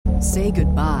Say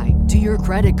goodbye to your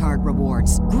credit card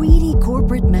rewards. Greedy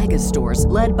corporate mega stores,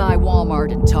 led by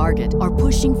Walmart and Target, are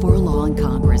pushing for a law in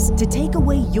Congress to take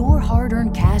away your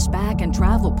hard-earned cash back and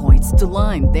travel points to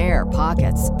line their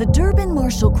pockets. The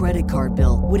Durbin-Marshall credit card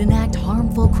bill would enact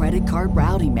harmful credit card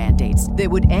routing mandates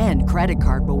that would end credit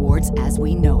card rewards as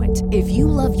we know it. If you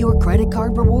love your credit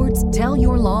card rewards, tell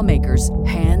your lawmakers,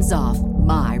 hands off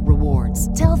my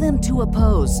rewards. Tell them to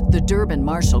oppose the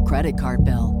Durbin-Marshall credit card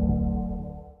bill.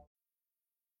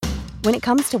 When it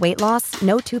comes to weight loss,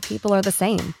 no two people are the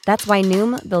same. That's why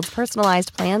Noom builds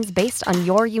personalized plans based on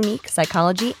your unique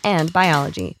psychology and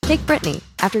biology. Take Brittany.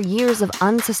 After years of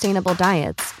unsustainable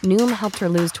diets, Noom helped her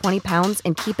lose 20 pounds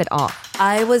and keep it off.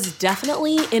 I was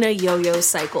definitely in a yo-yo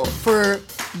cycle for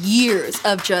years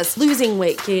of just losing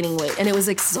weight, gaining weight, and it was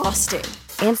exhausting.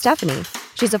 And Stephanie.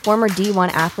 She's a former D1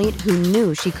 athlete who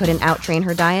knew she couldn't outtrain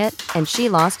her diet, and she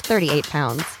lost 38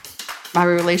 pounds. My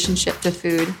relationship to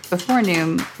food before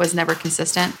Noom was never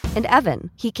consistent. And Evan,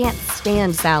 he can't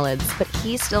stand salads, but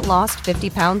he still lost 50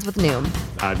 pounds with Noom.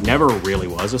 I never really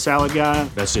was a salad guy.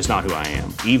 That's just not who I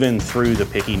am. Even through the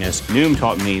pickiness, Noom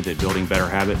taught me that building better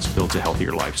habits builds a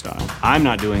healthier lifestyle. I'm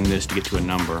not doing this to get to a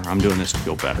number. I'm doing this to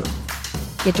feel better.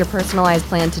 Get your personalized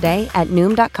plan today at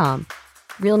Noom.com.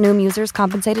 Real Noom users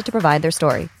compensated to provide their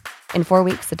story. In 4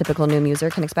 weeks, the typical Noom user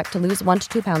can expect to lose 1 to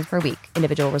 2 pounds per week.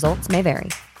 Individual results may vary.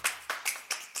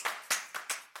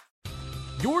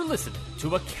 You're listening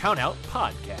to a Count Out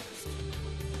Podcast.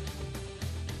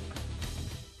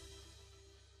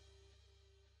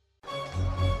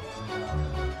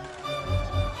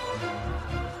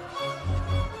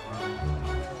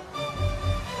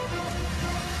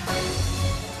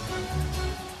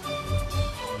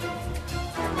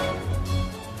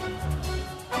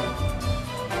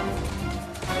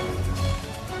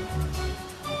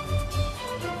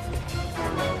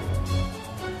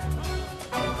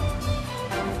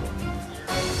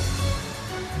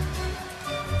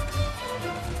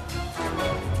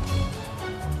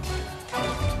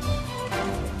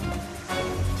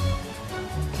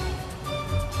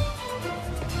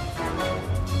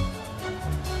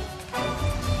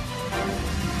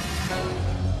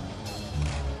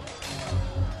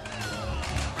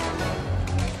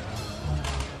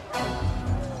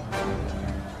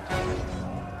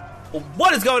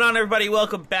 What is going on, everybody?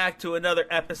 Welcome back to another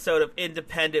episode of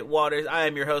Independent Waters. I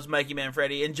am your host, Mikey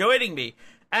Manfredi, and joining me,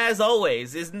 as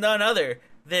always, is none other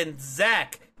than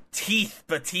Zach Teeth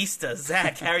Batista.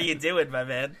 Zach, how are you doing, my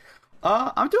man?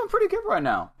 I'm doing pretty good right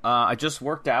now. I just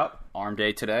worked out. Arm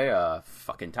day today.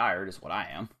 Fucking tired is what I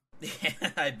am.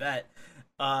 Yeah, I bet.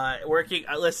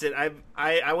 Listen,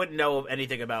 I wouldn't know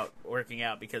anything about working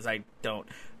out because I don't.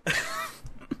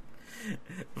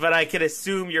 But I can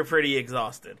assume you're pretty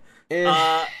exhausted.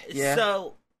 Yeah.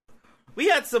 So we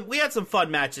had some fun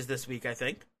matches this week, I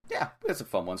think. Yeah, we had some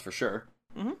fun ones for sure.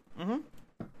 Yeah.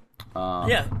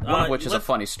 One of which is a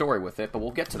funny story with it, but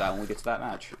we'll get to that when we get to that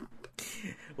match.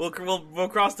 We'll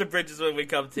cross the bridges when we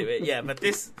come to it. Yeah, but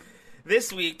this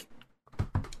week,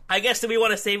 I guess, do we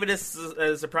want to save it as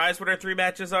a surprise what our three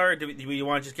matches are? Or do we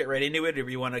want to just get right into it, or do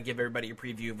we want to give everybody a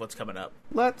preview of what's coming up?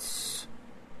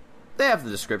 They have the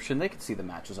description. They can see the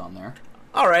matches on there.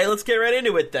 All right, let's get right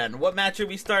into it then. What match are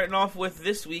we starting off with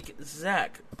this week,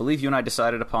 Zach? I believe you and I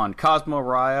decided upon Cosmo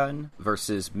Orion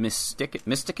versus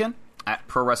Mystican at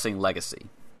Pro Wrestling Legacy.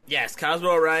 Yes,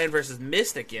 Cosmo Orion versus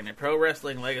Mystican at Pro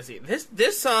Wrestling Legacy.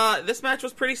 This match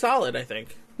was pretty solid, I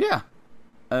think. Yeah.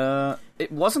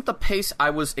 It wasn't the pace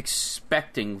I was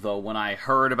expecting, though, when I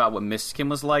heard about what Mystican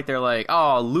was like. They're like,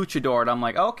 oh, Luchador, and I'm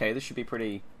like, okay, this should be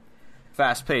pretty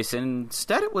fast-paced. And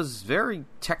instead, it was very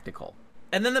technical.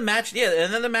 And then the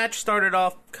match started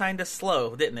off kind of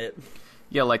slow, didn't it?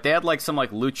 Yeah, like, they had, like, some,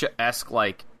 like, Lucha-esque,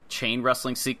 like, chain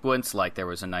wrestling sequence. Like, there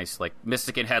was a nice, like,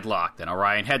 Mystican headlock, then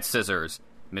Orion head scissors,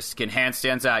 Mystican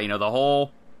handstands out, the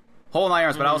whole 9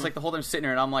 yards. But I was, like, the whole time sitting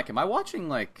there, and I'm like, I'm watching,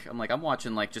 like,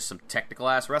 just some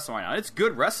technical-ass wrestling right now. It's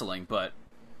good wrestling, but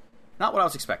not what I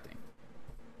was expecting.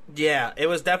 Yeah, it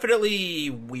was definitely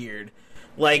weird.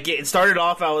 Like, it started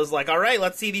off, I was like, all right,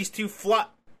 let's see these two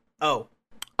flop.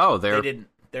 They didn't.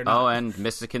 They're not. Oh, and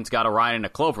Mystican's got Orion in a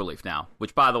Cloverleaf now,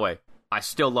 which, by the way, I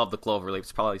still love the Cloverleaf.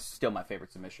 It's probably still my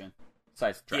favorite submission,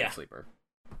 besides Dragon Sleeper.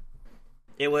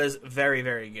 It was very,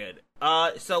 very good.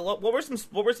 So what were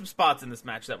some spots in this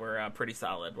match that were pretty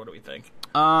solid? What do we think?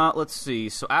 Let's see.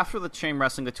 So after the chain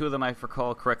wrestling, the two of them, if I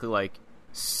recall correctly, like,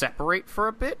 separate for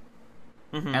a bit,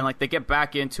 and like they get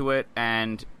back into it.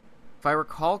 And if I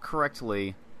recall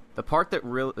correctly, the part that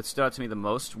stood out to me the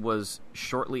most was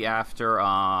shortly after.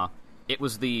 It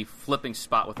was the flipping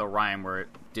spot with Orion where it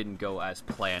didn't go as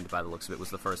planned. By the looks of it, was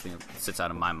the first thing that sits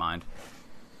out of my mind.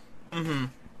 Mm-hmm.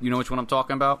 You know which one I'm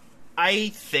talking about? I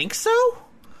think so.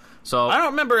 So I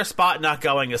don't remember a spot not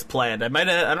going as planned. I might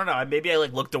have, I don't know. Maybe I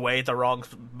looked away at the wrong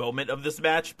moment of this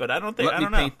match, but I don't think. Let me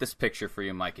paint this picture for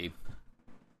you, Mikey.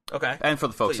 Okay. And for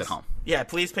the folks Please. at home. Yeah,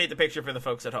 please paint the picture for the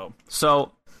folks at home.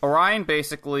 So Orion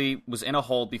basically was in a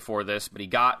hold before this, but he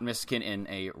got Mistikin in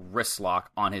a wrist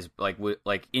lock on his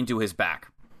into his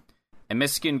back. And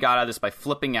Mistikin got out of this by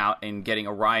flipping out and getting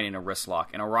Orion in a wrist lock.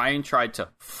 And Orion tried to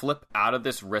flip out of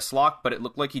this wrist lock, but it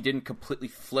looked like he didn't completely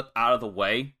flip out of the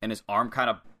way, and his arm kind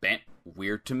of bent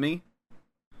weird to me.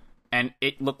 And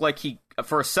it looked like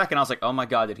for a second, I was like, oh my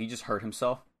god, did he just hurt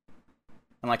himself?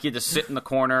 And he had to sit in the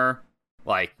corner,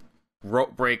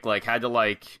 rope break, had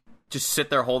to just sit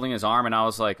there holding his arm, and I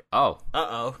was like, oh.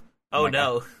 Uh-oh. Oh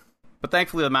no. God. But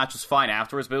thankfully the match was fine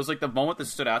afterwards, but it was the moment that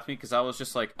stood out to me, because I was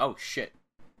just like, oh shit.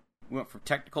 We went from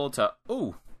technical to,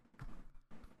 ooh.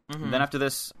 Mm-hmm. And then after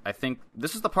this, I think,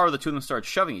 this is the part where the two of them started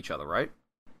shoving each other, right?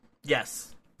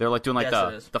 Yes. They're doing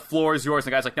the floor is yours,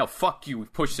 and the guy's like, no, fuck you, we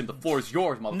pushed him, the floor is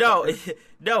yours, motherfucker.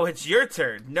 No, it's your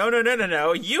turn. No,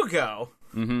 you go.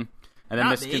 Mm-hmm. And then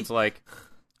Mistikin's like,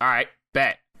 alright,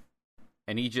 bet.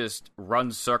 And he just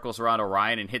runs circles around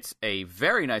Orion and hits a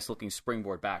very nice-looking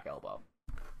springboard back elbow.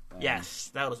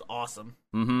 Yes, that was awesome.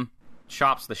 Mm-hmm.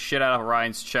 Chops the shit out of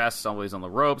Orion's chest, somebody's on the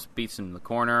ropes, beats him in the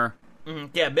corner. Mm-hmm.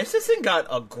 Yeah, Mistison got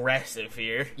aggressive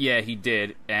here. Yeah, he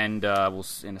did, and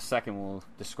in a second we'll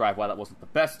describe why that wasn't the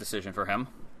best decision for him.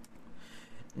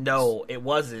 No, it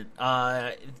wasn't,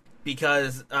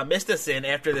 because Mistison,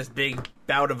 after this big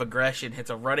bout of aggression, hits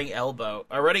a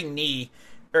running knee.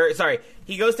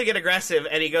 He goes to get aggressive,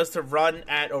 and he goes to run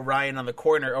at Orion on the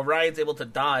corner. Orion's able to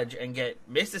dodge and get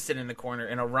Mistison in the corner,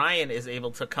 and Orion is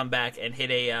able to come back and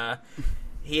hit I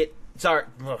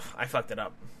fucked it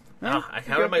up.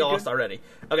 How am I lost already?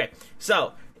 Okay,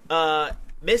 so,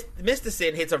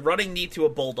 Mistison hits a running knee to a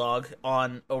bulldog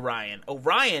on Orion.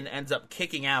 Orion ends up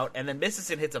kicking out, and then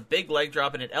Mistison hits a big leg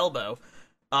drop and an elbow.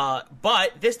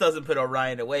 But this doesn't put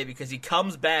Orion away, because he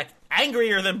comes back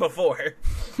angrier than before.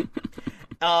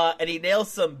 And he nails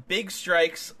some big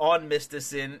strikes on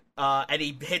Mistison, and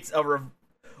he hits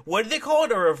what did they call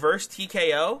it? A reverse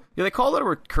TKO? Yeah, they called it a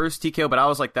recurse TKO, but I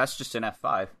was like, that's just an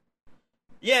F5.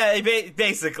 Yeah,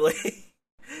 basically.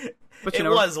 But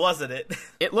wasn't it?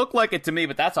 It looked like it to me,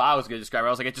 but that's how I was going to describe it. I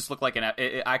was like, it just looked like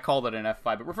I called it an F5,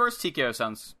 but reverse TKO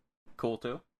sounds cool,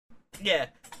 too. Yeah,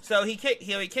 so he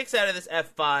kicks out of this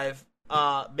F5,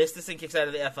 Mistison kicks out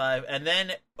of the F5, and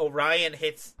then Orion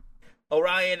hits...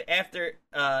 after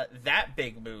that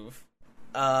big move,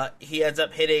 he ends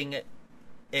up hitting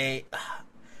is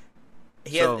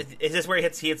this where he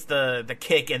hits the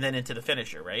kick and then into the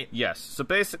finisher, right? Yes. So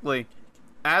basically,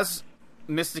 as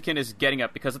Mistikin is getting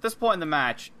up, because at this point in the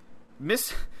match,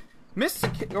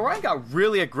 Orion got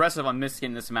really aggressive on Mistikin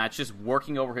in this match, just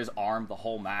working over his arm the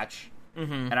whole match.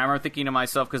 Mm-hmm. And I remember thinking to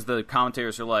myself, because the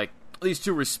commentators are like, these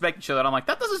two respect each other, and I'm like,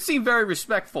 that doesn't seem very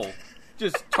respectful.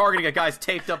 Just targeting a guy's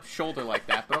taped up shoulder like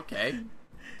that, but okay.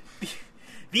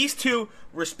 These two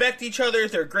respect each other.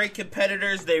 They're great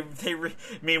competitors.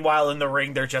 Meanwhile, in the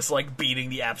ring, they're just beating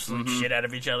the absolute shit out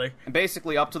of each other. And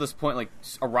basically, up to this point,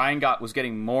 Orion was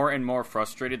getting more and more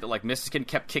frustrated that Mistikin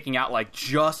kept kicking out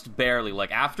just barely.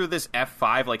 After this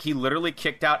F5, he literally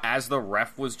kicked out as the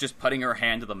ref was just putting her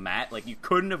hand to the mat. You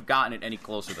couldn't have gotten it any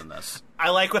closer than this. I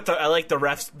like the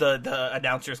refs the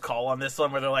announcers call on this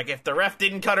one, where they're like, if the ref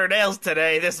didn't cut her nails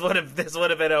today, this would have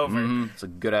been over. Mm-hmm. It's a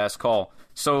good ass call.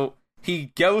 So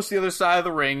he goes to the other side of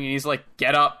the ring, and he's like,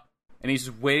 get up. And he's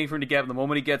just waiting for him to get up. The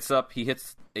moment he gets up, he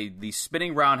hits the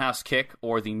spinning roundhouse kick,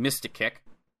 or the Mystic kick.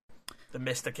 The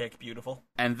Mystic kick, beautiful.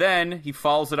 And then he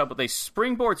follows it up with a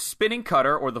springboard spinning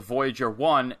cutter, or the Voyager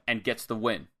 1, and gets the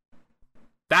win.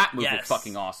 That move was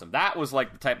fucking awesome. That was the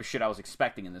type of shit I was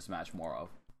expecting in this match more of.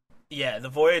 Yeah, the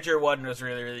Voyager 1 was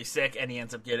really, really sick, and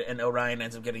Orion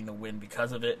ends up getting the win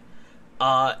because of it.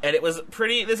 And it was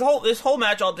pretty. This whole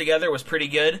match altogether was pretty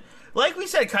good. Like we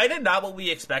said, kind of not what we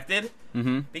expected,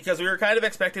 because we were kind of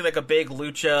expecting a big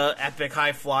lucha, epic,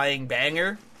 high flying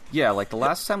banger. Yeah, the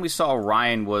last time we saw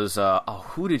Orion was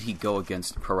who did he go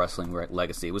against in Pro Wrestling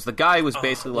Legacy? It was the guy who was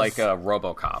basically like a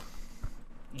RoboCop.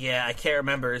 Yeah, I can't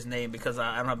remember his name because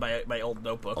I don't have my old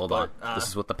notebook. Hold on, this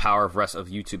is what the power of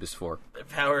YouTube is for. The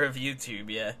power of YouTube,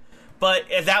 yeah. But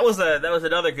that was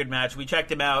another good match. We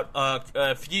checked him out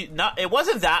it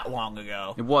wasn't that long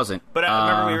ago. It wasn't. But I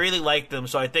remember we really liked them,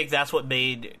 so I think that's what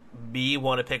made me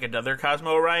want to pick another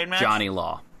Cosmo Orion match. Johnny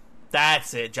Law.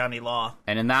 That's it, Johnny Law.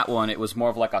 And in that one, it was more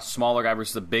of a smaller guy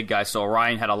versus a big guy, so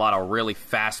Orion had a lot of really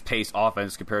fast-paced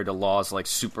offense compared to Law's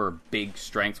super big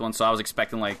strength one, so I was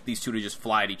expecting these two to just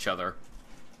fly at each other.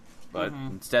 But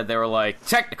instead they were like,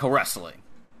 technical wrestling.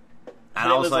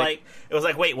 And it was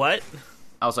like, wait, what?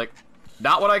 I was like,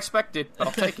 not what I expected, but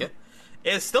I'll take it.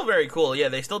 It's still very cool. Yeah,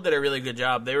 they still did a really good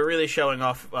job. They were really showing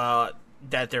off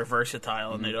that they're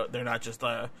versatile and they're not just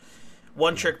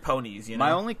one-trick ponies, you know?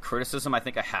 My only criticism I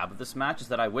think I have of this match is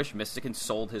that I wish Mystikin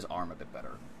sold his arm a bit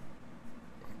better.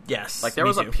 Yes, like there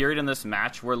was a period in this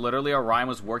match where literally Orion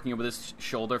was working over his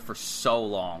shoulder for so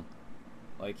long.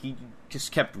 Like he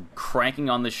just kept cranking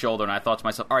on the shoulder, and I thought to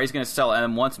myself, all right, he's going to sell it. And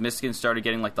then once Mystikin started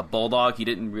getting like the bulldog, he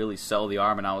didn't really sell the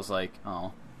arm, and I was like,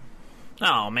 oh,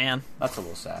 man, that's a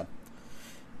little sad.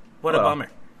 What a bummer.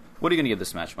 What are you going to give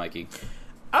this match, Mikey?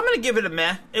 I'm going to give it a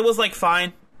meh. It was like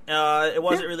fine. It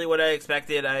wasn't really what I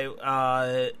expected.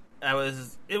 It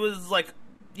was like,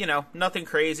 you know, nothing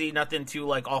crazy, nothing too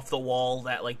like off the wall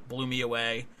that like blew me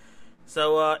away.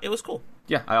 So it was cool.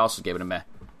 Yeah, I also gave it a meh.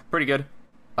 Pretty good.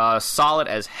 Solid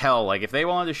as hell. Like if they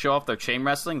wanted to show off their chain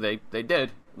wrestling, they did.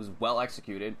 It was well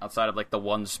executed outside of like the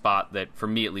one spot that for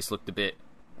me at least looked a bit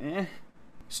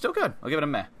still good. I'll give it a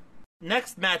meh.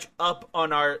 Next match up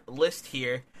on our list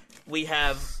here, we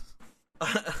have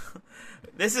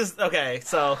this is okay,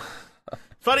 so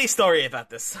funny story about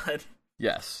this, son.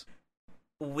 Yes.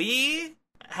 We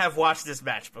have watched this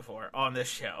match before on this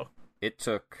show. It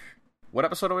took... What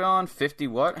episode are we on? 50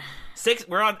 what?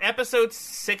 We're on episode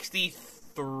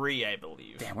 63, I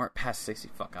believe. Damn, we're past 60.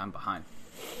 Fuck, I'm behind.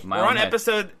 We're on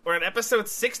episode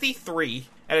 63,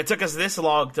 and it took us this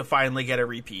long to finally get a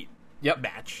repeat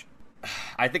match.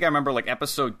 I think I remember, like,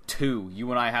 episode 2,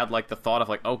 you and I had, like, the thought of,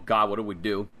 like, oh, God, what do we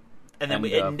do? And then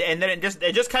then it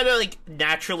just kind of, like,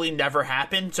 naturally never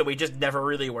happened, so we just never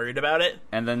really worried about it.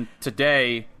 And then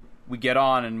today, we get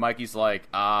on, and Mikey's like,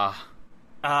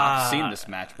 I've seen this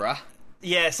match, bruh.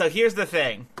 Yeah, so here's the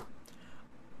thing.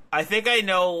 I think I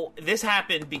know this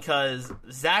happened because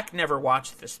Zach never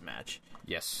watched this match.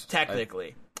 Yes.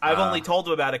 Technically. I've only told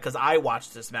him about it because I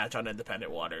watched this match on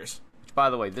Independent Waters. Which, by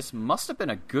the way, this must have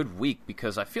been a good week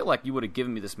because I feel like you would have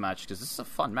given me this match because this is a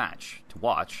fun match to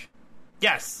watch.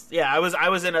 Yes. Yeah, I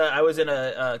was in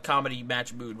a comedy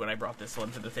match mood when I brought this one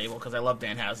to the table because I love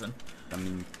Danhausen. I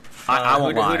mean, I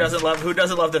won't lie. Who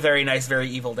doesn't love the very nice, very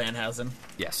evil Danhausen?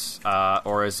 Yes.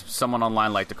 Or as someone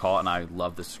online liked to call it, and I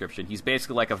love the description, he's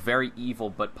basically like a very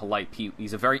evil but polite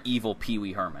he's a very evil Pee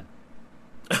Wee Herman.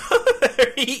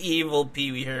 Very evil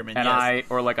Pee Wee Herman, and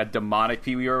or like a demonic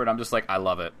Pee Wee Herman, I'm just like, I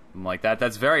love it. I'm like,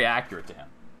 that's very accurate to him.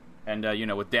 And, you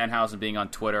know, with Danhausen being on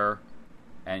Twitter,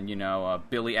 and, you know,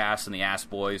 Billy Ass and the Ass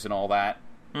Boys and all that,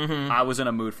 I was in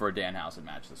a mood for a Danhausen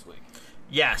match this week.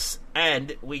 Yes,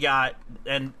 and we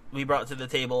brought to the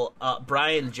table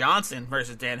Brian Johnson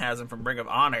versus Danhausen from Ring of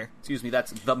Honor. Excuse me,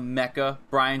 that's the Mecha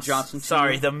Brian Johnson.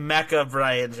 Sorry, the Mecha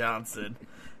Brian Johnson.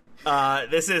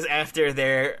 This is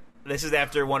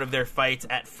after one of their fights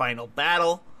at Final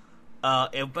Battle.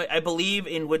 I believe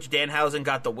in which Danhausen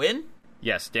got the win.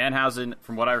 Yes, Danhausen,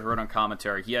 from what I heard on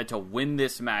commentary, he had to win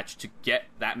this match to get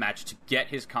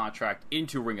his contract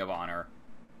into Ring of Honor.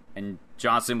 And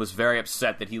Johnson was very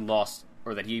upset that he lost,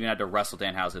 or that he even had to wrestle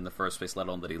Danhausen in the first place, let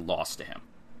alone that he lost to him.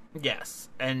 Yes,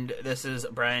 and this is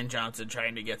Brian Johnson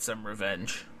trying to get some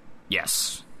revenge.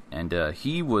 Yes, and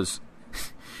he was...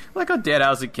 like how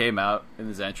Danhausen came out in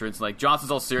his entrance, like,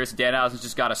 Johnson's all serious, Danhausen's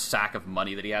just got a sack of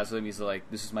money that he has with him, he's like,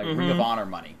 this is my Ring of Honor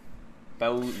money.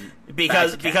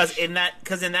 Because in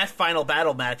that Final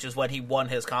Battle match is when he won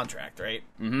his contract, right?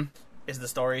 Mm-hmm. Is the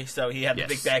story. So he had the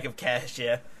big bag of cash,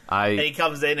 and he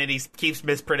comes in and he keeps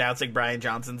mispronouncing Brian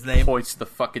Johnson's name. Points to the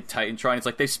fucking Titantron. He's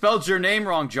like, they spelled your name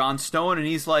wrong, John Stone. And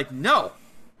he's like, no,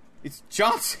 it's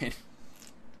Johnson.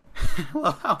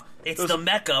 It's the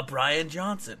Mecha Brian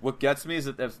Johnson. What gets me is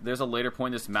that there's a later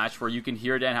point in this match where you can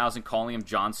hear Danhausen calling him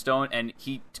John Stone, and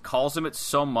he calls him it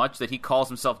so much that he calls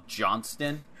himself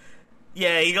Johnston.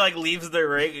 Yeah, he, like, leaves the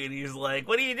ring, and he's like,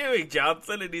 what are you doing,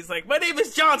 Johnson? And he's like, my name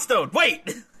is Johnstone!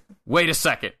 Wait a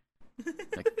second.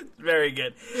 Like, very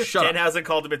good. Danhausen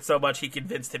called him it so much, he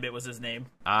convinced him it was his name.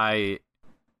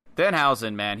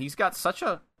 Danhausen, man, he's got such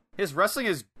a... His wrestling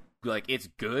is, like, it's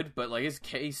good, but, like,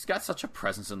 he's got such a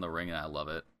presence in the ring, and I love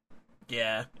it.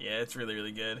 Yeah, it's really,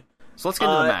 really good. So let's get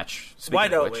into the match. Why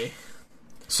don't we?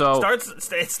 So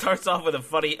it starts off with a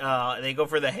funny. They go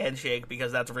for the handshake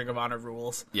because that's Ring of Honor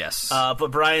rules. Yes. But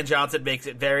Brian Johnson makes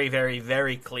it very, very,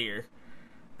 very clear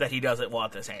that he doesn't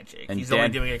want this handshake. And he's only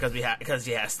doing it because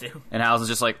he has to. And Hausen's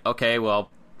just like, okay, well,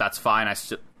 that's fine. I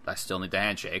still need the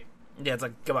handshake. Yeah, it's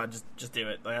like, come on, just do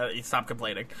it. Stop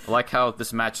complaining. I like how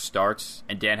this match starts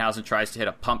and Danhausen tries to hit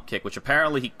a pump kick, which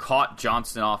apparently he caught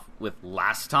Johnson off with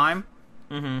last time.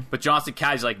 Mm-hmm. But Johnson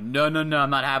catches like, no, I'm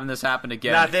not having this happen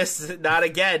again. Not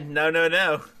again.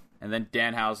 No. and then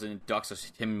Danhausen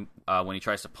ducks him when he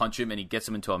tries to punch him, and he gets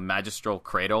him into a magistral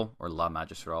cradle, or La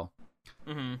Magistral.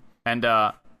 Mm-hmm. And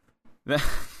I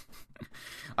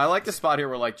like the spot here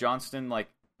where, like, Johnston, like,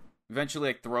 eventually,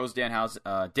 like, throws Danhausen.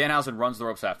 Danhausen runs the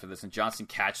ropes after this, and Johnston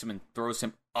catches him and throws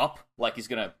him up like he's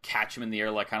gonna catch him in the air,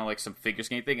 like kind of like some figure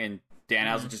skating thing, and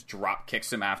Danhausen just drop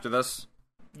kicks him after this.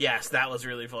 Yes, that was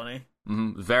really funny.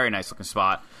 Mm-hmm. Very nice looking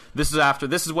spot. This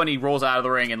is when he rolls out of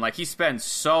the ring, and like he spends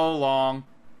so long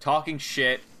talking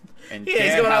shit. And yeah,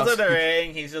 he's going out of the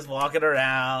ring. He's just walking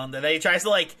around, and then he tries to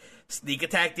like sneak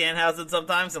attack Danhausen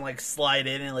sometimes and like slide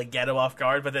in and like get him off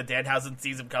guard. But then Danhausen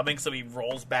sees him coming, so he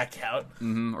rolls back out,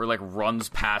 or like runs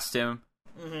past him.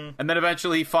 And then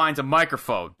eventually he finds a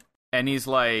microphone, and he's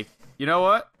like, "You know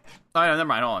what? Oh, no, never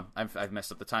mind. Hold on, I've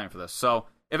messed up the timing for this." So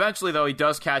eventually, though, he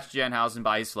does catch Danhausen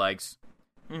by his legs.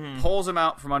 Pulls him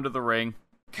out from under the ring,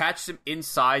 catches him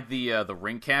inside the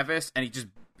ring canvas, and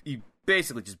he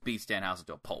basically just beats Danhausen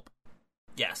to a pulp.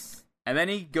 Yes. And then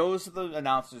he goes to the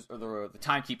announcer's or the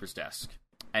timekeeper's desk,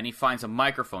 and he finds a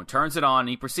microphone, turns it on, and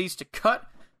he proceeds to cut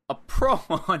a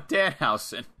promo on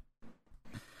Danhausen.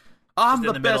 I'm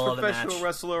the best professional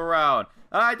wrestler around.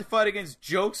 I had to fight against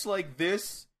jokes like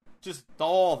this. Just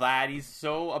all that. He's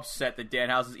so upset that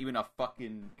Danhausen's even a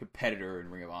fucking competitor in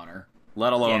Ring of Honor,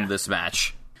 let alone this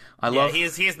match.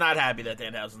 He's not happy that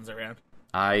Danhausen's around.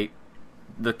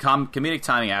 The comedic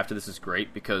timing after this is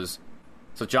great because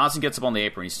Johnson gets up on the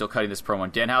apron, he's still cutting this promo,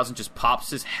 and Danhausen just pops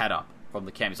his head up from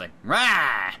the cam. He's like,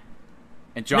 "Rah!"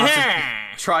 And Johnson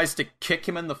tries to kick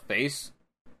him in the face,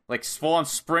 like full on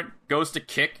sprint, goes to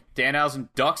kick. Danhausen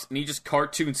ducks, and he just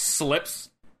cartoon slips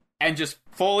and just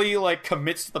fully like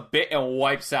commits to the bit and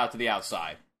wipes out to the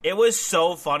outside. It was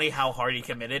so funny how hard he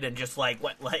committed, and just like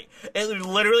it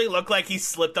literally looked like he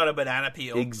slipped on a banana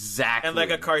peel. Exactly. And like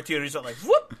a cartoon, he's like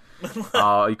whoop.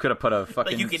 Oh, you could have put a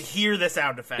fucking... Like you could hear the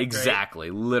sound effect.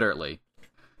 Exactly, right? Literally.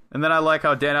 And then I like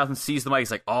how Danhausen sees the mic. He's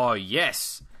like, "Oh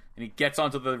yes!" And he gets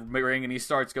onto the ring and he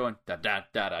starts going da da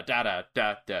da da da da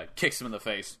da da. Kicks him in the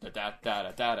face da da da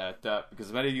da da da da. Because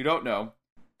if any of you don't know,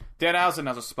 Danhausen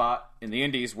has a spot in the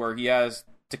Indies where he has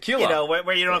tequila. You know,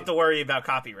 where you don't have to worry about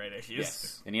copyright issues.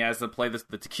 Yes. And he has to play the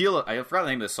tequila. I forgot the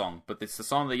name of the song, but it's the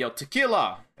song they yell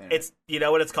tequila. And it's, you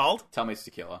know what it's called? Tell me it's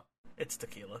tequila. It's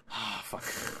tequila. Oh, fuck.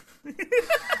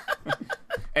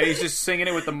 And he's just singing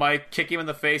it with the mic, kicking him in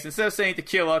the face. Instead of saying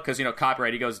tequila, because, you know,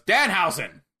 copyright, he goes,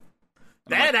 "Danhausen!"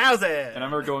 Danhausen! And I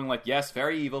remember going like, "Yes,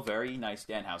 very evil, very nice,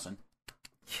 Danhausen."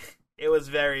 It was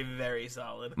very, very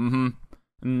solid.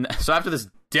 Mm-hmm. So after this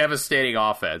devastating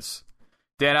offense,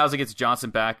 Danhausen gets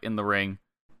Johnson back in the ring,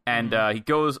 and he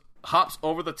hops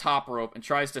over the top rope and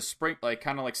tries to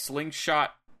kind of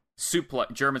slingshot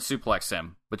German suplex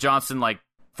him. But Johnson,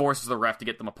 forces the ref to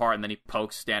get them apart, and then he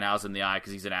pokes Danhausen in the eye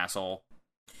because he's an asshole.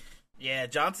 Yeah,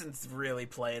 Johnson's really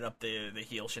playing up the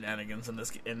heel shenanigans in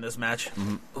this match.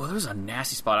 Mm-hmm. Oh, there was a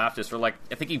nasty spot after this where,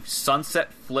 I think he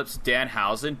sunset flips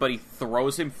Danhausen, but he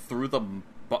throws him through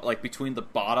between the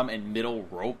bottom and middle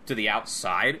rope to the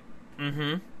outside.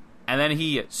 Mm-hmm. And then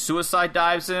he suicide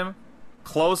dives him,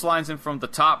 clotheslines him from the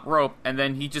top rope, and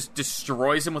then he just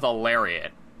destroys him with a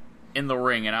lariat in the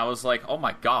ring. And I was like, oh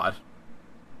my god.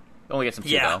 Only gets him 2,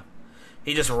 though.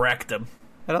 He just wrecked him.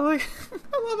 And I'm like,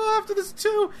 I love how after this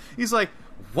 2, he's like,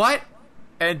 what?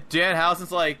 And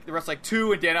Danhausen's like, the ref's like,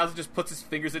 2, and Danhausen just puts his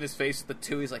fingers in his face with the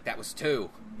 2. He's like, that was 2.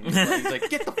 And he's like,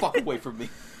 get the fuck away from me.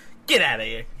 Get out of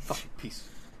here. Fucking piece.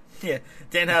 Yeah,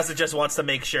 Danhausen just wants to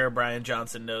make sure Brian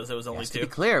Johnson knows it was only 2. To be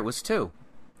clear, it was 2.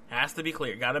 Has to be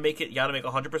clear. Gotta make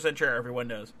 100% sure everyone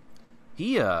knows.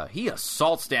 He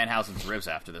assaults Danhausen's ribs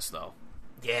after this, though.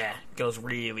 Yeah, goes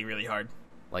really, really hard.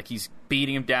 He's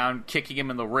beating him down, kicking him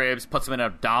in the ribs, puts him in an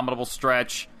abdominal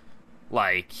stretch.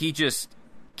 He just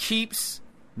keeps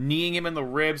kneeing him in the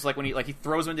ribs. When he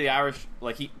throws him into the Irish,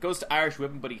 he goes to Irish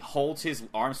whip him, but he holds his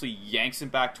arm so he yanks him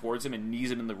back towards him and knees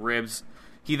him in the ribs.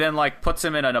 He then, puts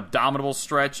him in an abdominal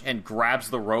stretch and grabs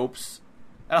the ropes.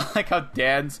 And I like how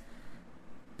Dan's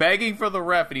begging for the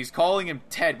ref, and he's calling him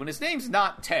Ted, when his name's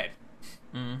not Ted.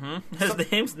 Mm-hmm. His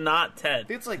name's not Ted.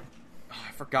 It's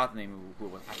I forgot the name of who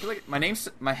it was. I feel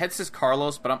like my head says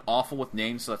Carlos, but I'm awful with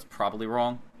names, so that's probably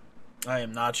wrong. I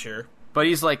am not sure. But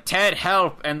he's like, Ted,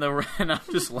 help! And I'm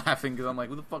just laughing because I'm like,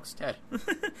 who the fuck's Ted?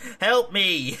 Help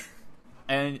me!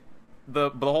 And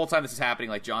the whole time this is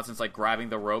happening, Johnson's grabbing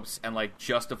the ropes and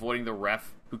just avoiding the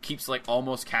ref, who keeps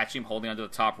almost catching him holding onto the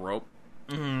top rope.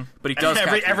 Mm-hmm. But he does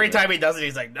every time he does it,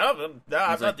 he's like, no,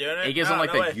 I'm not doing it. He gives him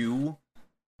the you.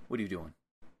 What are you doing?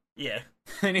 Yeah.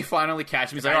 And he finally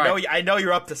catches him. He's I know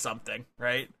you're up to something,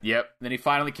 right? Yep. Then he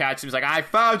finally catches him. He's like, I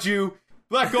found you.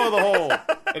 Let go of the hole.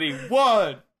 And he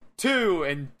 1, 2,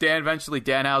 and eventually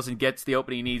Danhausen gets the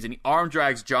opening he needs, and he arm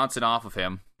drags Johnson off of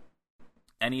him,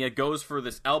 and he goes for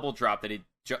this elbow drop that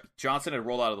Johnson had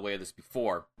rolled out of the way of this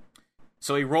before.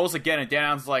 So he rolls again, and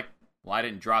Danhausen's like, well, I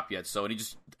didn't drop yet, and he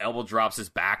just elbow drops his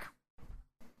back.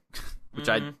 Which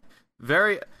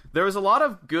there was a lot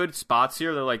of good spots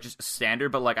here. They're like just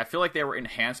standard, but like I feel like they were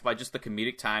enhanced by just the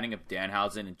comedic timing of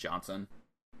Danhausen and Johnson.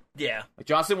 Yeah. Like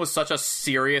Johnson was such a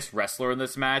serious wrestler in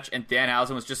this match, and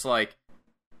Danhausen was just like,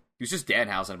 he was just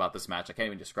Danhausen about this match. I can't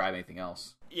even describe anything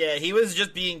else. Yeah, he was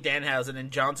just being Danhausen, and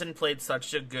Johnson played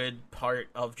such a good part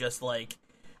of just like,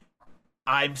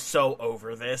 I'm so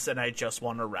over this, and I just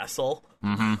want to wrestle.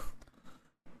 Mm-hmm.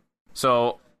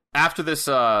 So, after this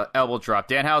elbow drop,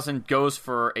 Danhausen goes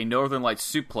for a Northern Light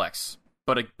suplex,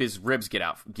 but his ribs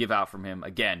give out from him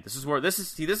again. This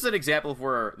is an example of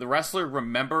where the wrestler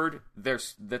remembered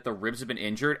that the ribs had been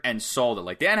injured and sold it.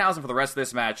 Like, Danhausen for the rest of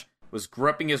this match was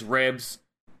gripping his ribs,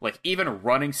 like, even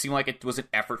running seemed like it was an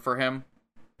effort for him.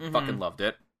 Mm-hmm. Fucking loved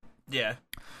it. Yeah.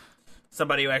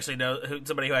 Somebody who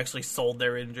actually sold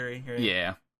their injury. Right?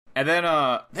 Yeah. And then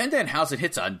Danhausen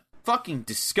hits a fucking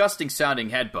disgusting sounding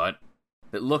headbutt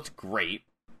that looked great.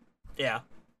 Yeah.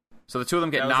 So the two of them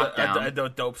get knocked down. A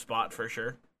dope spot for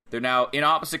sure. They're now in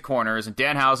opposite corners, and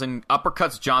Danhausen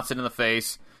uppercuts Johnson in the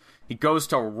face. He goes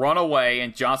to run away,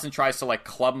 and Johnson tries to like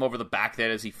club him over the back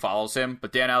there as he follows him,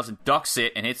 but Danhausen ducks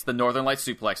it and hits the Northern Light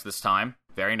suplex this time.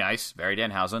 Very nice. Very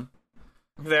Danhausen.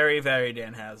 Very, very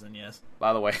Danhausen, yes.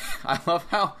 By the way, I love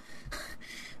how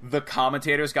the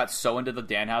commentators got so into the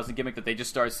Danhausen gimmick that they just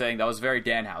started saying that was very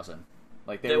Danhausen.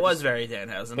 Like it was very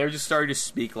Danhausen. They were just starting to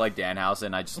speak like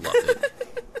Danhausen. I just loved it.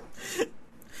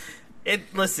 He's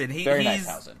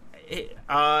Danhausen.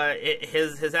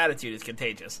 His attitude is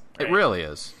contagious. Right? It really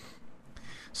is.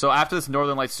 So after this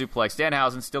Northern Light suplex,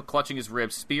 Danhausen, still clutching his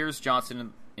ribs, spears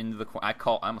Johnson into the corner. I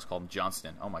almost called him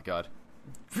Johnston. Oh my god.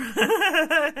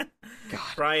 God.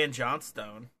 Brian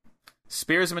Johnstone.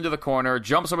 Spears him into the corner,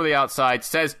 jumps over the outside,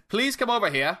 says, "Please come over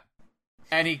here,"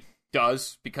 and he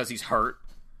does because he's hurt.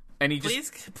 And he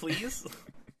please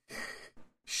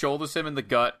shoulders him in the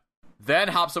gut, then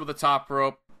hops over the top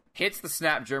rope, hits the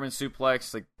snap German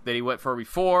suplex that he went for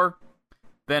before,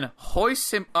 then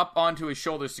hoists him up onto his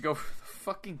shoulders to go for the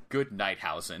fucking good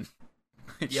Nighthausen.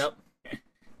 Yep.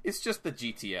 It's just the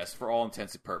GTS for all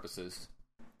intents and purposes.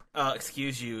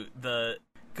 Excuse you, the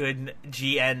good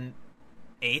GNH?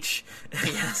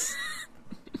 Yes.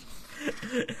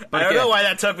 I don't know why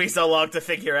that took me so long to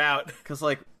figure out. Because,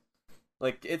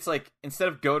 it's like instead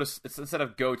of go to it's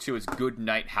good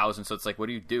Nighthausen. So it's like, what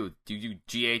do? Do you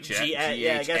GHN?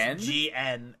 Yeah, I guess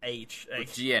GNH.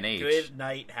 GNH. Good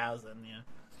Nighthausen, yeah.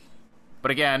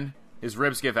 But again, his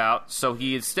ribs give out, so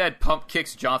he instead pump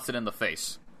kicks Johnson in the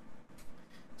face.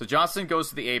 So Johnson goes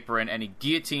to the apron and he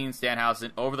guillotines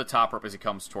Danhausen over the top rope as he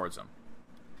comes towards him.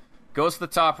 Goes to the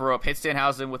top rope, hits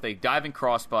Danhausen with a diving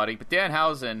crossbody, but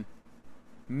Danhausen,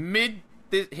 him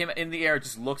in the air,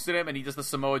 just looks at him and he does the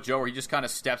Samoa Joe where he just kind of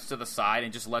steps to the side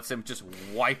and just lets him just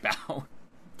wipe out.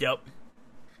 Yep.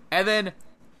 And then,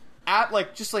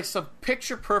 at just some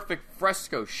picture perfect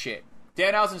fresco shit,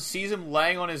 Danhausen sees him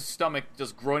laying on his stomach,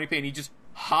 just groaning pain. He just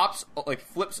hops,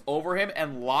 flips over him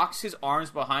and locks his arms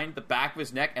behind the back of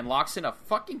his neck and locks in a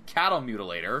fucking cattle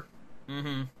mutilator.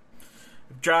 Mm-hmm.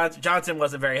 Johnson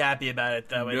wasn't very happy about it,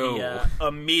 though,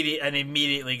 and he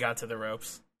immediately got to the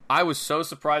ropes. I was so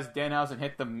surprised Danhausen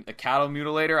hit the cattle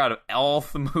mutilator out of all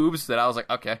the moves that I was like,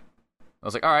 okay. I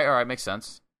was like, all right, makes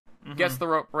sense. Mm-hmm. Gets the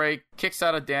rope break, kicks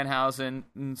out of Danhausen.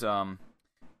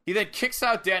 He then kicks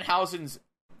out Danhausen's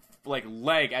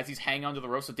leg as he's hanging onto the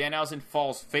rope, so Danhausen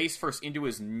falls face first into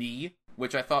his knee,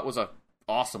 which I thought was a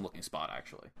awesome looking spot,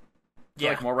 actually. I feel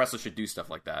like more wrestlers should do stuff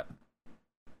like that.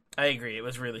 I agree, it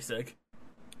was really sick.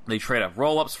 They trade up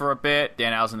roll-ups for a bit.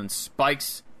 Danhausen then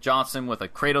spikes Johnson with a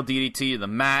cradle DDT to the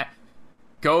mat,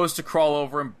 goes to crawl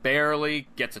over him, barely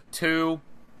gets a 2,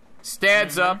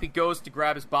 stands up, he goes to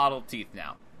grab his bottle of teeth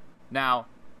Now,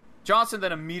 Johnson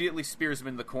then immediately spears him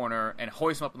in the corner and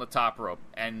hoists him up on the top rope,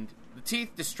 and the teeth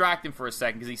distract him for a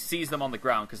second because he sees them on the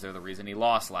ground because they're the reason he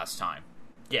lost last time.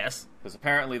 Yes. Because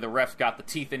apparently the ref got the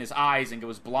teeth in his eyes and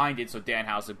was blinded, so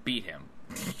Danhausen beat him.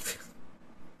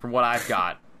 From what I've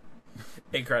got.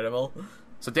 Incredible.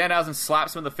 So Danhausen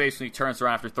slaps him in the face when he turns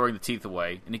around after throwing the teeth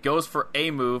away, and he goes for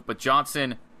a move, but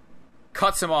Johnson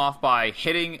cuts him off by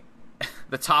hitting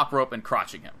the top rope and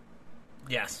crotching him.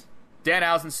 Yes.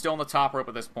 Danhausen's still on the top rope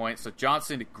at this point, so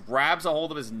Johnson grabs a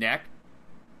hold of his neck,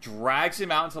 drags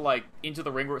him out into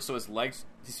the ring so his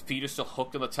feet are still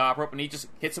hooked on the top rope, and he just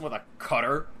hits him with a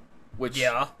cutter, which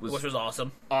was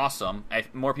awesome. Awesome.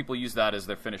 If more people use that as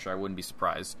their finisher, I wouldn't be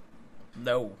surprised.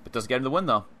 No. But doesn't get him the win,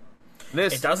 though.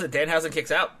 It doesn't. Danhausen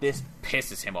kicks out. This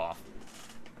pisses him off.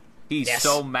 He's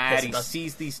so mad. He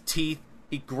sees these teeth.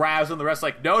 He grabs them. The rest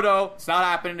like, no, it's not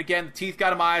happening again. The teeth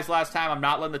got in my eyes last time. I'm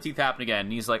not letting the teeth happen again.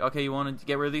 And he's like, okay, you want to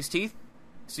get rid of these teeth?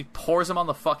 So he pours them on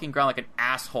the fucking ground like an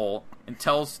asshole and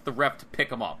tells the ref to pick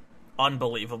them up.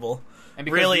 Unbelievable. And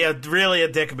really a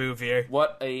dick move here.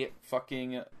 What a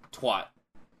fucking twat.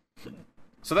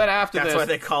 So then after That's this... why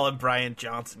they call him Brian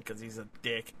Johnson, because he's a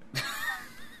dick.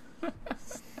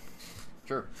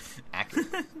 Sure. Accurate.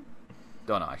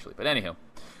 Don't know, actually. But anywho.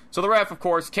 So the ref, of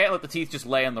course, can't let the teeth just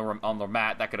lay on the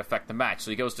mat. That could affect the match.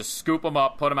 So he goes to scoop them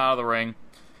up, put them out of the ring.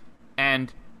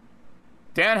 And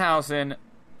Danhausen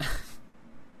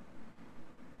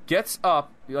gets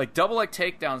up, like double leg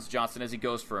takedowns Johnson as he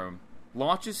goes for him.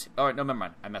 Launches... Oh, no, never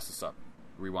mind. I messed this up.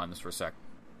 Rewind this for a sec.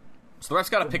 So the ref's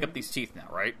got to pick up these teeth now,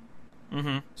 right?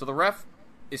 Mm-hmm. So the ref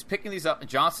is picking these up, and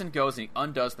Johnson goes and he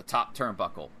undoes the top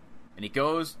turnbuckle. And he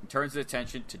goes and turns his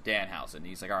attention to Danhausen.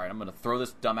 He's like, all right, I'm going to throw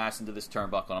this dumbass into this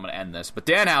turnbuckle, and I'm going to end this. But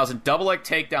Danhausen double-leg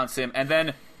takedowns him, and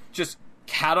then just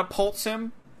catapults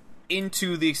him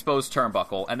into the exposed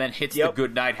turnbuckle, and then hits the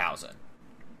good Nighthausen.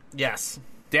 Yes.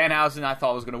 Danhausen, I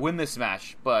thought, was going to win this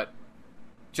match, but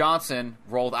Johnson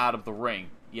rolled out of the ring.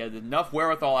 He had enough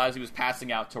wherewithal as he was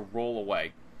passing out to roll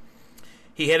away.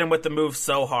 He hit him with the move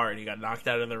so hard, he got knocked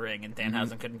out of the ring, and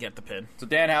Danhausen couldn't get the pin. So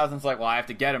Danhausen's like, well, I have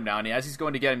to get him now. And as he's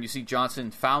going to get him, you see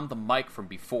Johnson found the mic from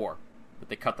before. But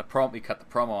he cut the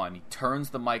promo on. He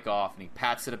turns the mic off, and he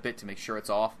pats it a bit to make sure it's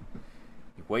off.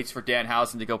 He waits for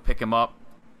Danhausen to go pick him up.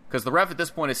 Because the ref at this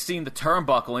point has seen the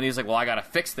turnbuckle, and he's like, well, I got to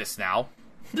fix this now.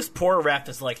 This poor ref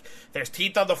is like, there's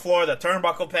teeth on the floor, the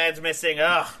turnbuckle pad's missing,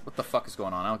 ugh. What the fuck is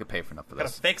going on? I don't get paid for enough for this.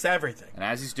 Gotta fix everything. And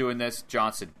as he's doing this,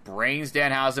 Johnson brains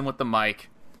Danhausen with the mic,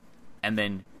 and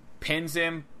then pins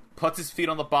him, puts his feet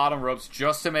on the bottom ropes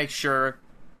just to make sure.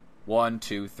 1,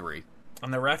 2, 3.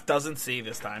 And the ref doesn't see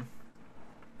this time.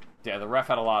 Yeah, the ref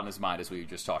had a lot on his mind, as we were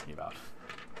just talking about.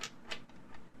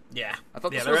 Yeah. I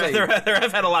thought this the was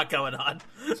ref had a lot going on.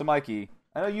 So, Mikey,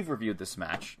 I know you've reviewed this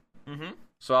match. Mm-hmm.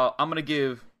 So I'm going to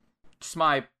give just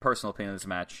my personal opinion of this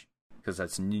match, because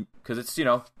it's, you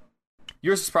know,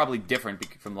 yours is probably different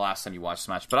from the last time you watched this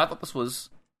match, but I thought this was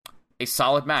a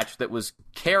solid match that was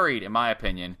carried, in my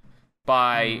opinion,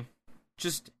 by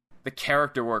just the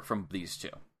character work from these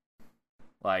two.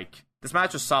 Like, this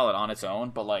match was solid on its own,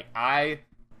 but, like, I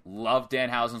love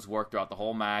Danhausen's work throughout the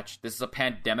whole match. This is a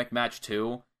pandemic match,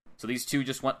 too, so these two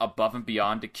just went above and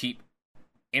beyond to keep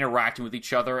interacting with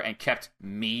each other and kept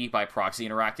me, by proxy,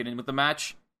 interacting with the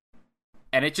match.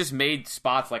 And it just made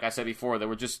spots, like I said before, that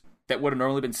would have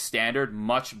normally been standard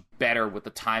much better with the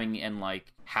timing and,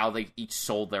 like, how they each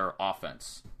sold their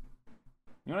offense.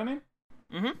 You know what I mean?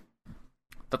 Mm-hmm.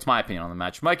 That's my opinion on the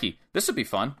match. Mikey, this would be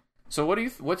fun. So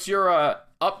what's your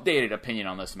updated opinion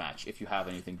on this match, if you have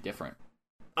anything different?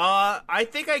 I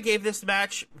think I gave this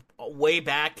match way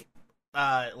back,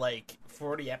 like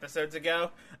 40 episodes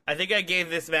ago. I think I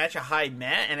gave this match a high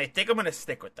meh, and I think I'm going to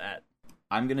stick with that.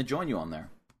 I'm going to join you on there.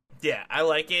 Yeah, I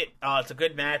like it. It's a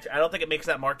good match. I don't think it makes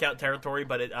that mark-out territory,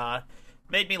 but it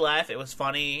made me laugh. It was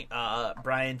funny.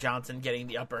 Brian Johnson getting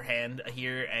the upper hand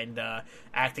here and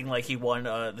acting like he won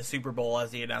the Super Bowl,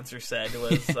 as the announcer said,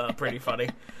 was pretty funny.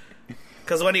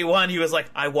 Because when he won, he was like,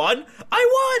 I won?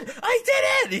 I won! I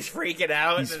did it! He's freaking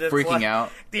out. He's freaking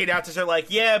out. The announcers are like,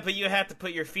 yeah, but you have to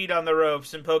put your feet on the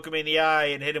ropes and poke him in the eye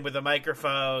and hit him with a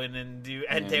microphone and take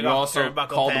off the turnbuckle pad. You also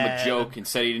called him a joke and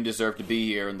said he didn't deserve to be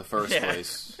here in the first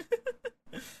place.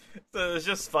 So it was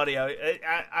just funny.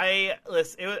 I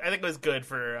think it was good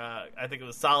for. I think it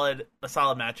was a solid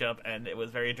matchup, and it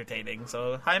was very entertaining.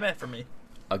 So high met for me.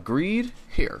 Agreed.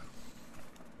 Here,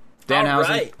 Danhausen,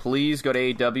 right. Please go to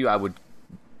AEW.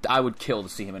 I would kill to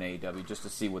see him in AEW just to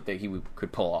see what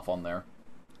could pull off on there.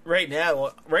 Right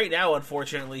now,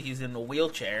 unfortunately, he's in a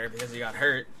wheelchair because he got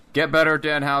hurt. Get better,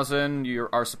 Danhausen.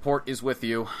 Our support is with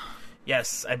you.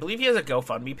 Yes, I believe he has a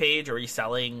GoFundMe page, or he's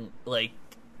selling like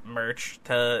merch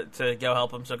to go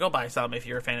help him. So go buy some if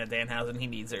you're a fan of Danhausen. He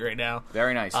needs it right now.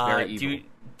 Very nice, very evil.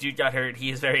 Dude got hurt. He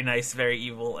is very nice, very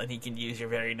evil, and he can use your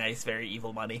very nice, very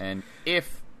evil money. And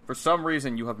if for some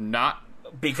reason you have not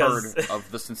heard of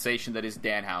the sensation that is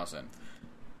Danhausen,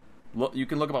 look, you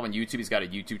can look him up on YouTube. He's got a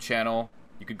YouTube channel.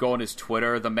 You could go on his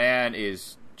Twitter. The man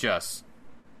is just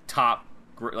top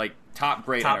great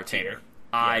entertainer. Tier.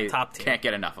 I top tier. Can't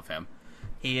get enough of him.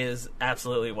 He is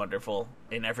absolutely wonderful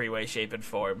in every way, shape, and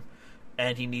form.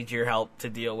 And he needs your help to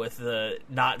deal with the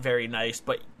not very nice,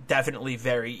 but definitely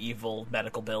very evil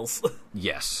medical bills.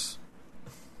 Yes.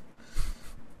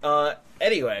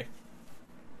 Anyway,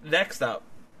 next up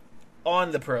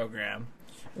on the program,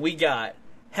 we got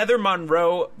Heather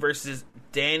Monroe versus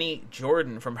Danny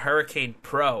Jordan from Hurricane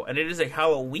Pro, and it is a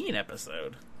Halloween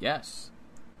episode. Yes.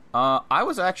 I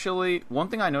was actually... One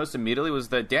thing I noticed immediately was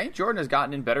that Danny Jordan has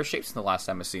gotten in better shape since the last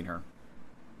time I've seen her.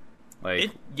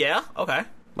 Yeah, okay.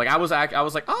 Like, I was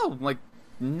like, oh, like,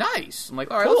 nice. I'm like,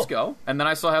 all right, Cool. let's go. And then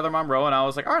I saw Heather Monroe, and I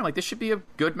was like, all right, like, this should be a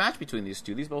good match between these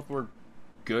two. These both were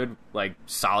good, like,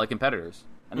 solid competitors.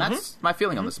 And that's my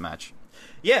feeling on this match.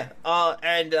 Yeah,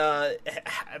 and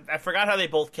I forgot how they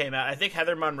both came out. I think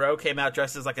Heather Monroe came out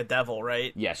dressed as like a devil,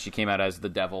 right? Yes, she came out as the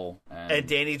devil. And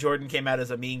Danny Jordan came out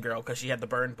as a mean girl because she had the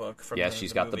burn book from she's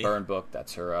the got movie. the burn book.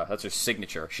 That's her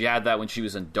signature. She had that when she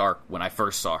was in Dark when I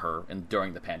first saw her and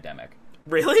during the pandemic.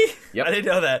 Really? Yep. I didn't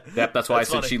know that. Yep, that's why I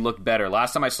said funny. she looked better.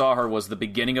 Last time I saw her was the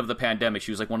beginning of the pandemic.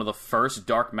 She was like one of the first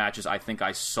Dark matches I think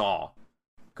I saw.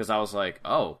 Because I was like,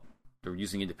 oh, they're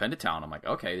using independent talent. I'm like,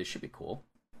 okay, this should be cool.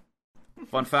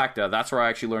 Fun fact, that's where I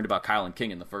actually learned about Kylan King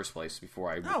in the first place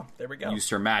before I there we go. used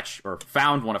her match, or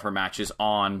found one of her matches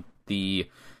on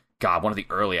one of the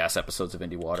early-ass episodes of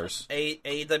Indie Waters.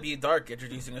 AEW Dark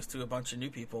introducing us to a bunch of new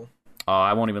people.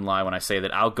 I won't even lie when I say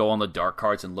that I'll go on the Dark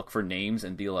cards and look for names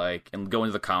and be like, and go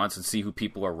into the comments and see who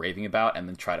people are raving about and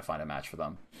then try to find a match for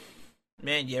them.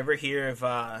 Man, you ever hear of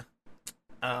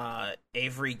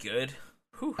Avery Good?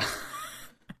 Whew.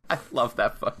 I love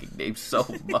that fucking name so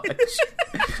much.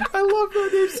 I love that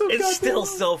name so much. It's still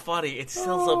so funny. It's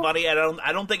still so funny. I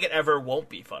don't think it ever won't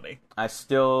be funny.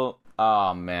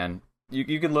 Oh man,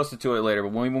 you can listen to it later.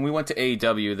 But when we went to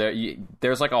AEW,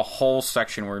 there's like a whole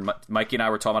section where Mikey and I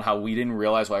were talking about how we didn't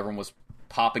realize why everyone was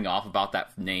popping off about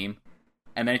that name,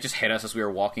 and then it just hit us as we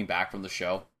were walking back from the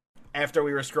show. After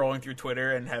we were scrolling through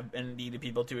Twitter and needed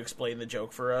people to explain the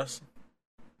joke for us.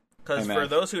 Because for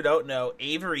those who don't know,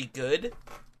 Avery Good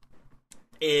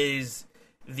is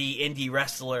the indie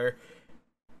wrestler,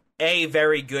 a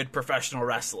very good professional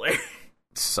wrestler.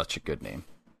 Such a good name.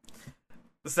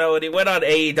 So when he went on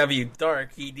AEW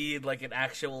Dark, he needed like an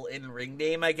actual in-ring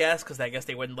name, I guess, because I guess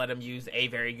they wouldn't let him use a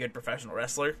very good professional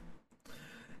wrestler.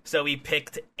 So he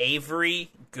picked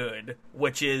Avery Good,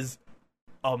 which is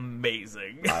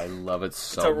amazing. I love it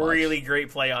so much. It's a much. really great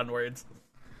play on words.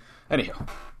 Anyhow.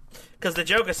 Because the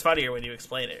joke is funnier when you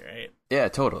explain it, right? Yeah,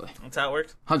 totally. That's how it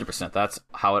works? 100%. That's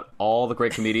how all the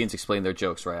great comedians explain their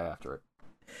jokes right after it.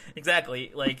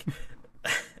 Exactly. Like,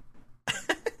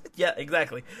 yeah,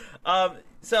 exactly.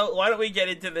 So why don't we get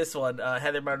into this one?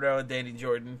 Heather Monroe and Danny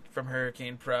Jordan from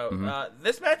Hurricane Pro. Mm-hmm.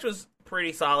 This match was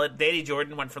pretty solid. Danny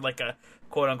Jordan went for like a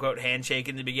quote-unquote handshake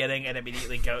in the beginning and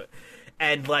immediately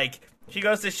and like, she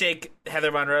goes to shake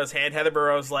Heather Monroe's hand. Heather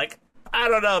Monroe's like, I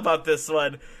don't know about this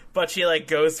one. But she, like,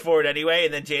 goes for it anyway,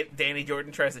 and then Danny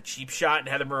Jordan tries a cheap shot, and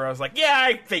Heather Monroe's like, yeah,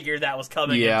 I figured that was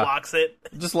coming, and blocks it.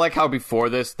 Just like how before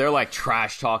this, they're, like,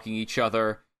 trash-talking each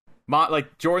other.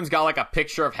 Like, Jordan's got, like, a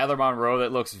picture of Heather Monroe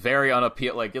that looks very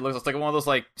unappealing. Like, it looks like one of those,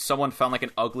 like, someone found, like,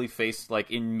 an ugly face,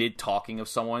 like, in mid-talking of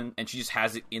someone, and she just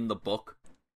has it in the book.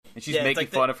 And she's making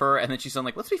fun of her, and then she's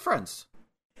like, let's be friends.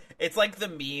 It's like the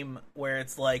meme where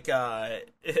it's like,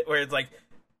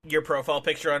 your profile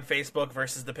picture on Facebook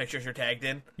versus the pictures you're tagged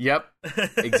in. Yep,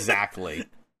 exactly.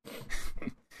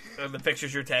 And the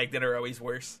pictures you're tagged in are always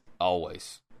worse.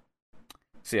 Always.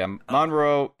 So yeah,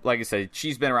 Monroe, like I said,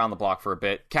 she's been around the block for a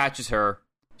bit. Catches her.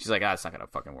 She's like, it's not going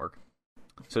to fucking work.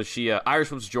 So she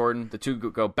Irish whips Jordan. The two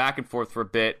go back and forth for a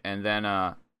bit, and then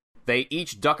they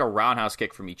each duck a roundhouse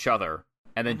kick from each other,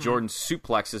 and then Jordan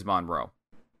suplexes Monroe.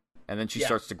 And then she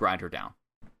starts to grind her down.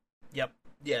 Yep.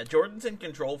 Yeah, Jordan's in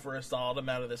control for a solid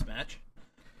amount of this match.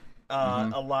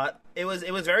 A lot. It was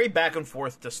very back and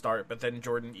forth to start, but then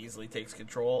Jordan easily takes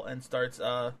control and starts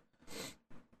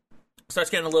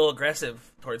getting a little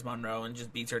aggressive towards Monroe and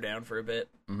just beats her down for a bit.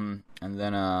 Mm-hmm. And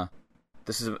then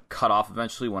this is cut off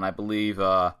eventually when I believe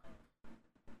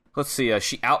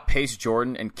she outpaced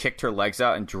Jordan and kicked her legs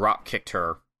out and drop kicked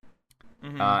her.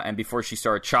 And before she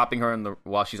started chopping her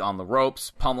while she's on the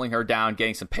ropes, pummeling her down,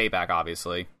 getting some payback,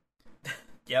 obviously.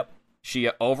 Yep. She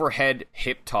overhead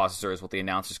hip tosses her, is what the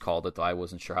announcers called it, though I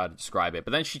wasn't sure how to describe it.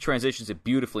 But then she transitions it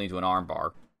beautifully into an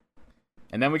armbar.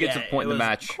 And then we get to the point in the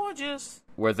match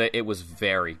where it was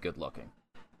very good looking.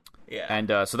 Yeah. And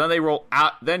so then they roll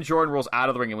out. Then Jordan rolls out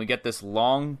of the ring, and we get this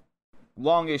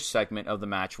longish segment of the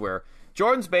match where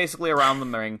Jordan's basically around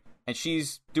the ring, and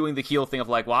she's doing the heel thing of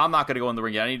like, well, I'm not going to go in the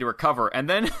ring yet. I need to recover. And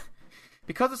then,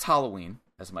 because it's Halloween,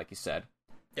 as Mikey said,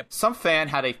 some fan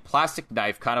had a plastic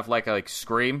knife, kind of like a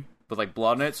Scream, with like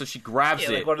blood in it. So she grabs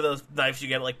it. Like one of those knives you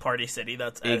get at like Party City.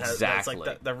 That's exactly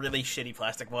like the really shitty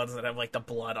plastic ones that have like the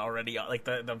blood already, like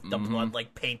the blood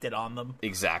like painted on them.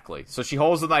 Exactly. So she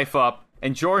holds the knife up,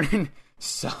 And Jordan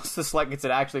sells this like it's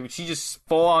an actually, but she just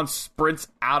full on sprints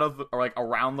out of or like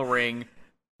around the ring,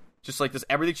 just like does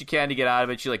everything she can to get out of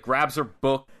it. She like grabs her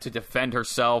book to defend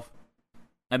herself,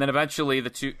 and then eventually the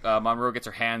two Monroe gets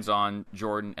her hands on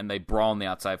Jordan and they brawl on the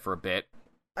outside for a bit.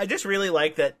 I just really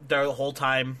like that the whole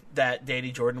time that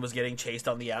Danny Jordan was getting chased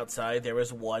on the outside, there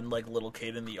was one like little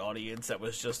kid in the audience that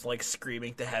was just like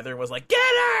screaming to Heather, was like, "Get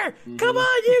her! Come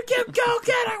on, you can go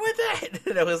get her with it!"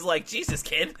 And it was like, Jesus,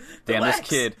 kid, damn, relax.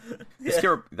 this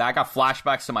kid, I got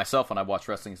flashbacks to myself when I watched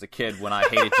wrestling as a kid when I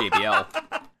hated JBL.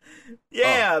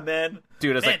 Yeah, man,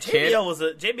 dude, as a kid,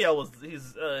 JBL was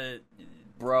he's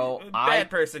bro, bad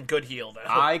person, good heel though.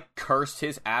 I cursed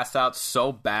his ass out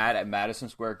so bad at Madison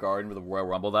Square Garden with the Royal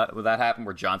Rumble that happened,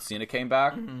 where John Cena came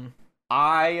back. Mm-hmm.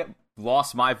 I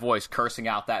lost my voice cursing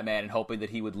out that man and hoping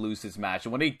that he would lose his match.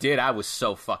 And when he did, I was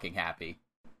so fucking happy.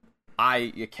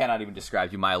 You cannot even describe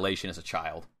to you my elation as a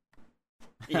child.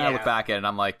 Yeah. And I look back at it and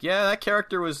I'm like, yeah,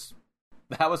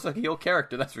 that was a heel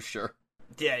character, that's for sure.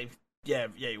 Yeah,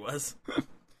 he was.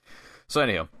 So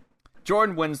anyhow,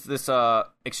 Jordan wins this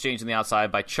exchange on the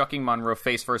outside by chucking Monroe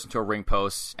face first into a ring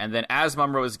post, and then as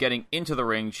Monroe is getting into the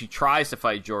ring, she tries to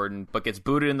fight Jordan, but gets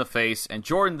booted in the face, and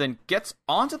Jordan then gets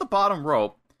onto the bottom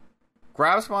rope,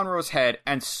 grabs Monroe's head,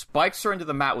 and spikes her into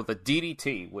the mat with a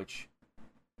DDT, which,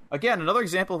 again, another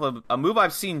example of a move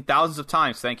I've seen thousands of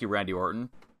times, thank you, Randy Orton,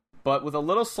 but with a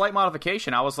little slight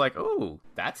modification, I was like, ooh,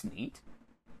 that's neat.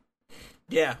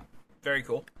 Yeah, very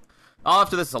cool. All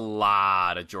after this, a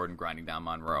lot of Jordan grinding down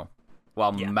Monroe,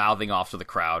 while mouthing off to the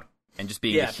crowd and just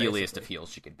being the heeliest of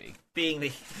heels she could be. Being the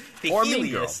or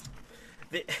heeliest.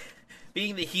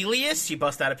 Being the heeliest, she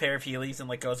busts out a pair of Heelys and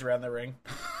like goes around the ring.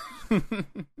 Oh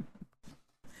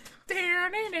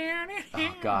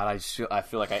God, I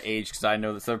feel like I aged because I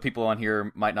know that some people on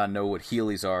here might not know what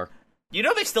Heelys are. You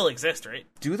know they still exist, right?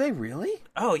 Do they really?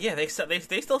 Oh yeah, they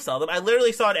still sell them. I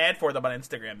literally saw an ad for them on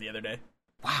Instagram the other day.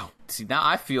 Wow. See, now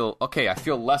I feel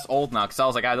less old now because I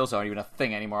was like, those aren't even a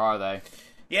thing anymore, are they?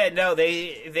 Yeah, no,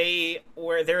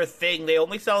 they're a thing. They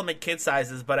only sell them in kid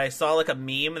sizes, but I saw like a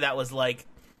meme that was like,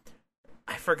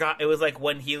 I forgot, it was like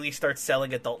when Healy starts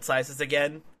selling adult sizes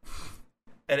again,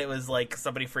 and it was like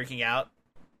somebody freaking out.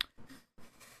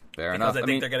 Fair enough. Because I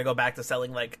think they're gonna go back to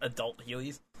selling like adult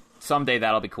Heelys. Someday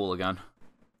that'll be cool again.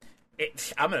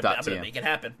 I'm gonna make it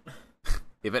happen.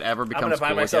 If it ever becomes cool, I'm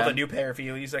gonna buy myself again, a new pair of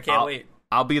Heelys. I can't wait.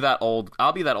 I'll be that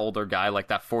older guy, like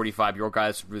that 45-year-old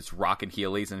guy that's rocking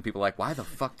Heelys, and people are like, why the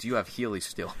fuck do you have Heelys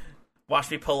still? Watch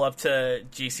me pull up to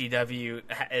GCW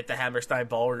at the Hammerstein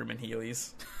Ballroom in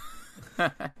Heelys.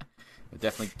 It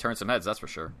definitely turns some heads, that's for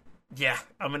sure. Yeah,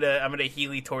 I'm gonna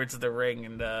Heely towards the ring,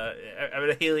 and I'm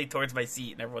gonna Heely towards my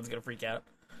seat, and everyone's gonna freak out.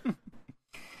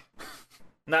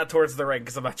 Not towards the ring,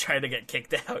 because I'm not trying to get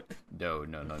kicked out. No.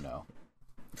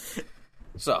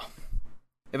 So,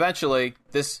 eventually,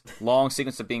 this long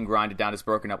sequence of being grinded down is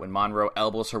broken up when Monroe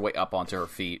elbows her way up onto her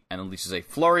feet and unleashes a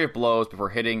flurry of blows before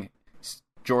hitting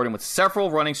Jordan with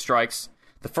several running strikes,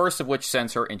 the first of which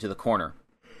sends her into the corner.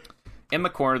 In the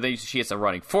corner, she hits a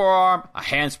running forearm, a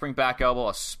handspring back elbow,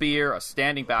 a spear, a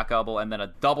standing back elbow, and then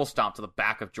a double stomp to the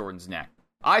back of Jordan's neck.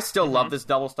 I still love this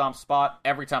double stomp spot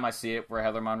every time I see it for a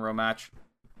Heather Monroe match.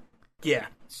 Yeah.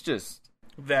 It's just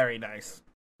very nice.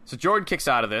 So Jordan kicks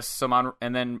out of this,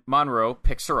 and then Monroe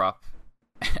picks her up.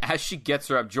 As she gets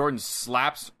her up, Jordan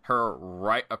slaps her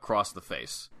right across the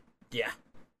face. Yeah.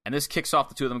 And this kicks off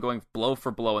the two of them going blow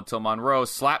for blow until Monroe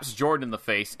slaps Jordan in the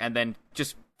face and then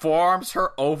just forearms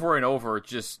her over and over,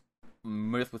 just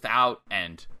without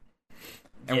end.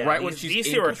 And when she's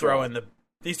these two are throwing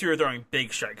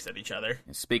big strikes at each other.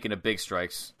 And speaking of big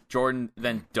strikes, Jordan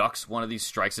then ducks one of these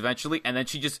strikes eventually, and then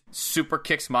she just super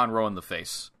kicks Monroe in the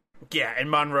face. Yeah, and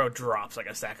Monroe drops like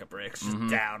a sack of bricks, just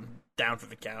down for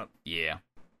the count. Yeah.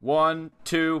 1,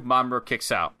 2, Monroe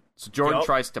kicks out. So Jordan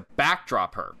tries to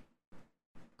backdrop her.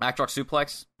 Backdrop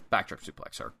suplex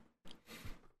her.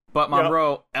 But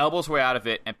Monroe elbows her way out of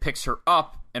it and picks her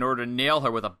up in order to nail her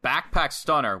with a backpack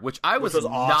stunner, which I was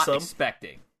not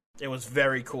expecting. It was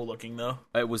very cool looking, though.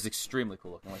 It was extremely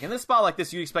cool looking. Like in this spot like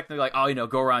this, you expect them to be like,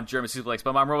 go around German suplex.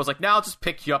 But Monroe was like, I'll just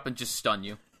pick you up and just stun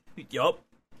you. Yup.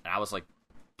 And I was like,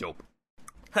 dope.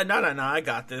 No, I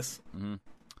got this. Mm-hmm.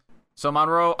 So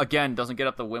Monroe, again, doesn't get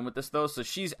up the win with this, though, so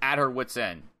she's at her wit's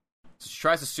end. So she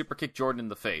tries to super kick Jordan in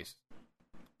the face,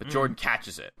 but Jordan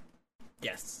catches it.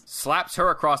 Yes. Slaps her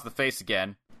across the face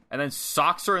again, and then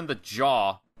socks her in the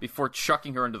jaw before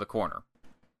chucking her into the corner.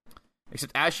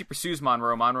 Except as she pursues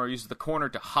Monroe uses the corner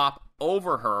to hop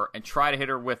over her and try to hit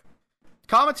her with...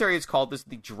 Commentary has called this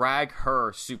the drag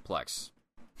her suplex.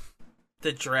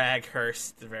 The drag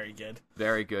Hurst, very good.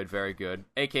 Very good, very good.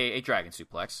 AKA a dragon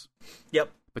suplex.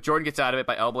 Yep. But Jordan gets out of it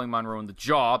by elbowing Monroe in the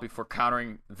jaw before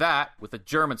countering that with a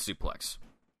German suplex.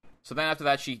 So then after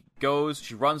that, she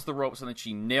runs the ropes, and then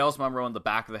she nails Monroe in the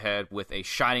back of the head with a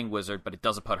Shining Wizard, but it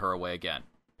doesn't put her away again.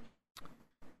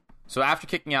 So after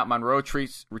kicking out, Monroe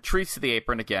retreats to the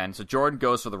apron again, so Jordan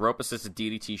goes for the rope-assisted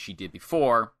DDT she did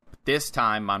before, but this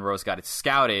time Monroe's got it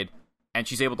scouted, and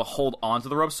she's able to hold onto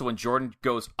the rope, so when Jordan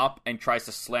goes up and tries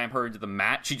to slam her into the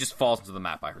mat, she just falls into the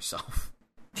mat by herself.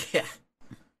 Yeah.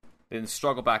 They then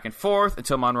struggle back and forth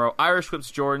until Monroe Irish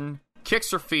whips Jordan,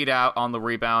 kicks her feet out on the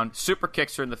rebound, super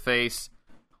kicks her in the face,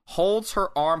 holds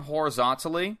her arm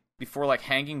horizontally before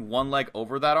hanging one leg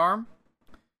over that arm.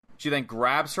 She then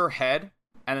grabs her head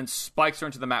and then spikes her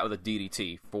into the mat with a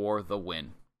DDT for the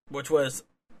win. Which was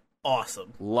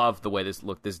awesome. Love the way this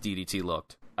DDT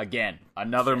looked. Again,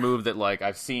 another move that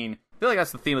I've seen. I feel like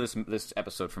that's the theme of this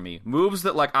episode for me. Moves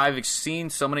that I've seen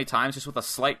so many times just with a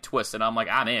slight twist, and I'm like,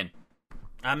 I'm in.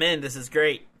 I'm in. This is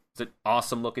great. It's an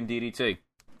awesome looking DDT.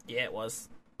 Yeah, it was.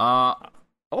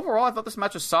 Overall, I thought this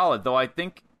match was solid, though I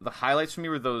think the highlights for me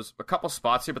were a couple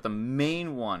spots here, but the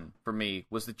main one for me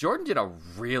was that Jordan did a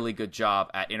really good job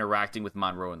at interacting with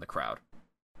Monroe in the crowd.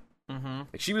 Mm-hmm.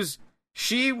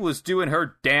 She was doing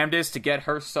her damnedest to get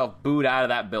herself booed out of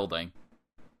that building.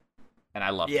 And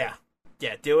I loved it.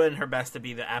 Yeah, doing her best to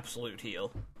be the absolute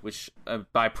heel. Which,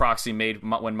 by proxy, made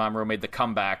when Monroe made the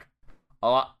comeback a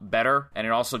lot better, and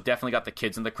it also definitely got the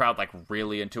kids in the crowd,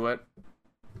 really into it.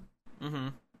 Mm-hmm.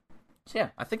 So yeah,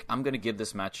 I think I'm going to give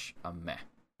this match a meh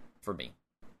for me.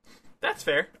 That's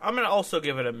fair. I'm going to also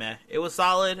give it a meh. It was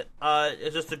solid.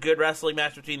 It's just a good wrestling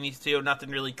match between these two.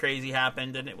 Nothing really crazy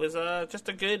happened, and it was just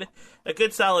a good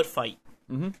solid fight.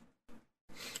 Mm-hmm.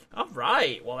 All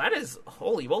right. Well, that is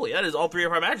holy moly. That is all three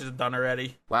of our matches done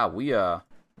already. Wow, we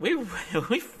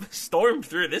stormed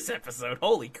through this episode.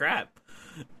 Holy crap.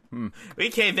 We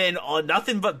came in on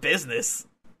nothing but business.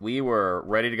 We were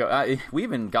ready to go. We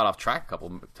even got off track a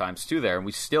couple times too there, and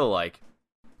we still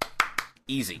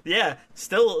easy. Yeah,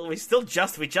 we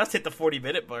just hit the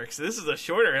 40-minute mark. So this is a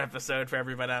shorter episode for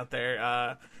everyone out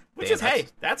there.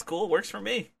 That's cool. Works for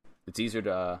me. It's easier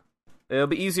to. It'll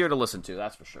be easier to listen to.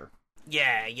 That's for sure.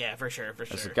 Yeah, for sure.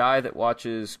 As a guy that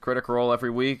watches Critical Role every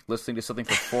week, listening to something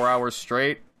for 4 hours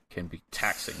straight can be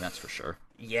taxing. That's for sure.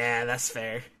 Yeah, that's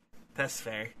fair.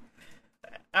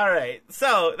 All right,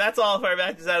 so that's all of our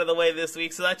matches out of the way this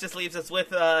week. So that just leaves us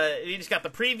with we just got the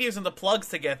previews and the plugs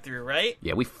to get through, right?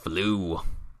 Yeah, we flew.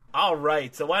 All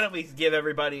right, so why don't we give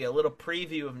everybody a little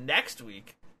preview of next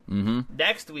week? Mm-hmm.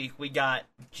 Next week we got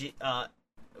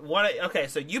okay,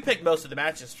 so you picked most of the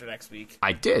matches for next week.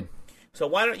 I did. So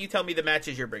why don't you tell me the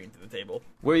matches you're bringing to the table?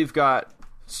 We've got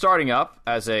starting up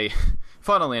as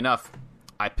funnily enough,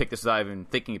 I picked this without even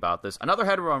thinking about this. Another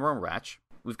Heather Monroe match.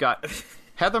 We've got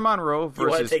Heather Monroe versus. You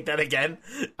want to take that again?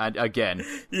 And again.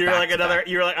 You're like another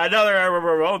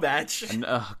Monroe match. And,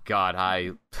 oh God,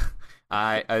 the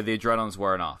adrenaline's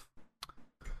wearing off.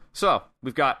 So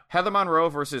we've got Heather Monroe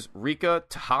versus Rika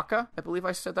Tahaka. I believe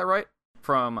I said that right.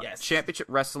 From Championship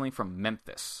Wrestling from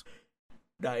Memphis.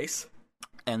 Nice.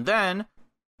 And then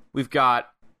we've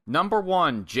got number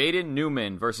 1 Jaden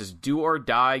Newman versus Do or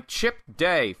Die Chip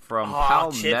Day from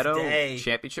Palmetto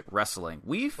Championship Wrestling.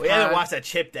 We haven't watched a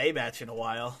Chip Day match in a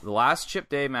while. The last Chip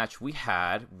Day match we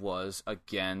had was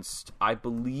against, I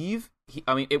believe,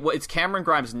 it's Cameron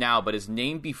Grimes now, but his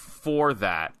name before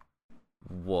that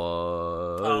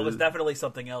was... Oh, it was definitely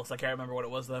something else. I can't remember what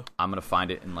it was, though. I'm going to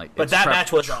find it in But that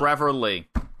match was... Trevor Lee.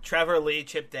 Trevor Lee,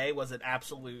 Chip Day was an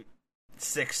absolute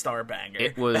 6-star banger.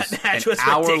 It was that match an was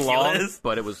hour ridiculous. long,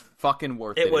 but it was fucking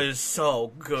worth it. It was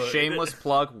so good. Shameless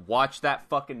plug. Watch that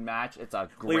fucking match. It's a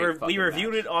great We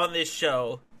reviewed it on this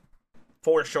show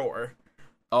for sure.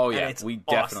 Oh, yeah. We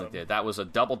definitely awesome. did. That was a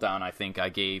double down, I think I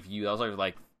gave you. That was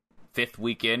like 5th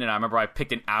week in, and I remember I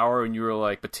picked an hour, and you were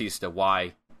like, Batista,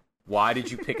 why? Why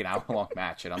did you pick an hour-long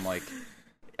match? And I'm like,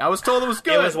 I was told it was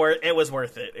good. It was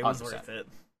worth it. It was 100%. Worth it.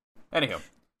 Anywho.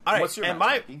 All right, what's your and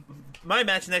match, my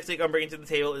match next week I'm bringing to the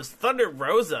table is Thunder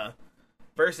Rosa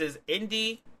versus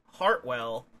Indy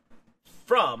Hartwell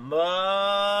from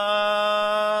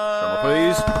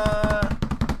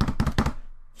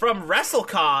from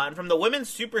WrestleCon, from the Women's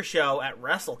Super Show at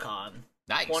WrestleCon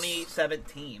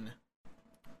 2017.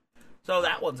 So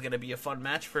that one's going to be a fun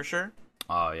match for sure.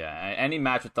 Oh, yeah. Any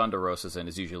match with Thunder Rosa's in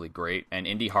is usually great, and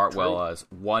Indy Hartwell has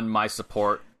won my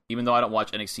support. Even though I don't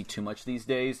watch NXT too much these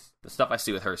days, the stuff I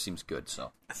see with her seems good.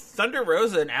 So Thunder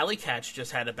Rosa and Alley Catch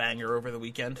just had a banger over the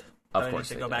weekend. Of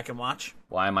course, I need to go back and watch.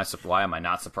 Why am I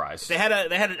not surprised? They had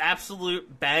an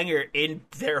absolute banger in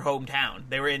their hometown.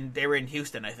 They were in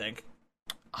Houston, I think.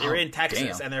 They were in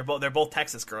Texas, damn. and they're both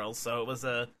Texas girls, so it was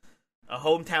a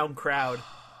hometown crowd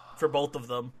for both of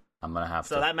them. I'm gonna have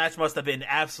So to. that match must have been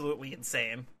absolutely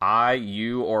insane.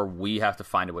 You, or we have to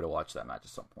find a way to watch that match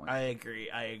at some point. I agree,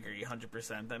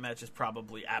 100%. That match is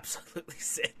probably absolutely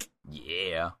sick.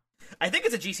 Yeah. I think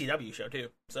it's a GCW show, too.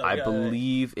 So I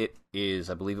believe it is.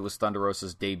 I believe it was Thunder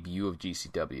Rosa's debut of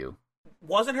GCW.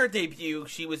 Wasn't her debut,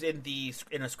 she was in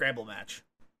a scramble match.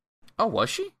 Oh, was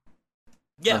she?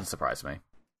 Yeah. Doesn't surprise me.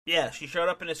 Yeah, she showed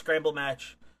up in a scramble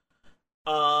match.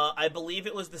 I believe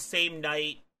it was the same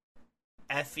night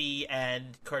Effie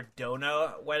and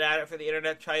Cardona went at it for the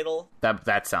internet title.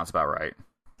 That sounds about right.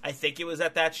 I think it was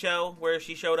at that show where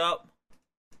she showed up.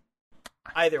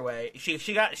 Either way, she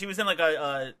was in like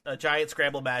a giant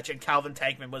scramble match, and Calvin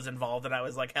Tankman was involved, and I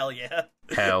was like, hell yeah.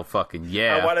 Hell fucking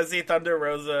yeah. I want to see Thunder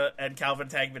Rosa and Calvin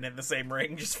Tankman in the same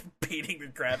ring, just beating the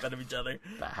crap out of each other.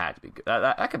 That had to be good.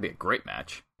 That could be a great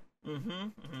match.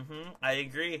 I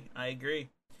agree.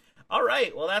 All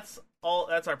right, well that's all.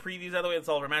 That's our previews out of the way. That's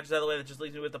all of our matches out of the way. That just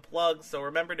leaves me with the plugs. So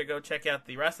remember to go check out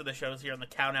the rest of the shows here on the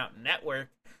Count Out Network,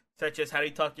 such as How Do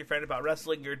You Talk to Your Friend About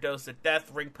Wrestling, Your Dose of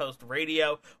Death, Ring Post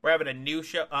Radio. We're having a new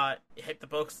show, Hit the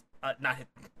Books. Not Hit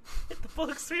the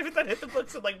Books. We haven't done Hit the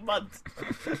Books in like months.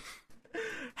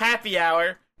 Happy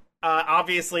Hour.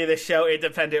 Obviously, the show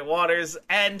Independent Waters,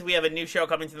 and we have a new show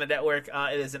coming to the network.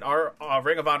 It is an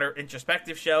Ring of Honor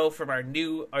introspective show from our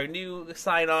new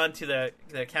sign on to the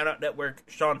Count Out Network,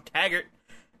 Sean Taggart,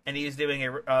 and he's doing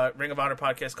a Ring of Honor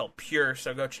podcast called Pure.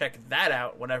 So go check that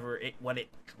out when it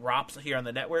drops here on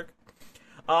the network.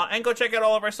 And go check out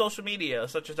all of our social media,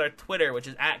 such as our Twitter, which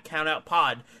is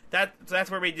 @CountOutPod.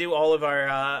 That's where we do all of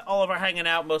our hanging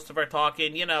out, most of our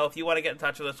talking. You know, if you want to get in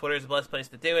touch with us, Twitter is the best place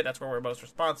to do it. That's where we're most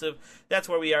responsive. That's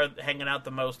where we are hanging out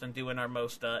the most and doing our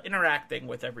most interacting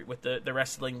with the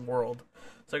wrestling world.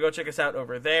 So go check us out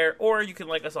over there, or you can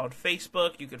like us on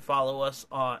Facebook. You can follow us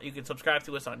you can subscribe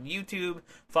to us on YouTube.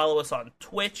 Follow us on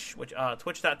Twitch, which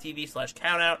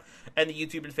twitch.tv/countout, and the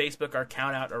YouTube and Facebook are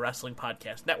Count Out, a wrestling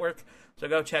podcast network. So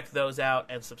go check those out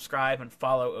and subscribe and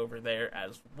follow over there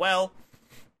as well.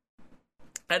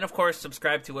 And of course,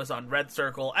 subscribe to us on Red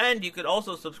Circle, and you can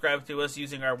also subscribe to us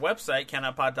using our website,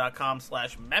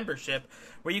 countoutpod.com/membership,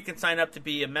 where you can sign up to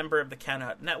be a member of the Count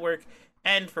Out Network.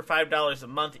 And for $5 a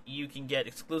month, you can get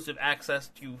exclusive access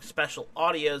to special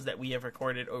audios that we have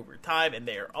recorded over time, and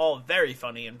they are all very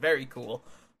funny and very cool.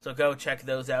 So go check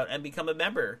those out and become a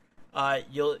member.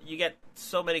 You get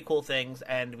so many cool things,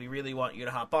 and we really want you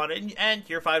to hop on. And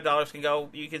your $5 can go.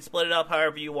 You can split it up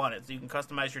however you want it, so you can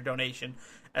customize your donation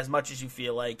as much as you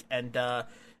feel like. And I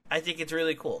think it's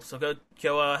really cool. So go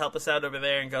help us out over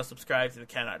there and go subscribe to the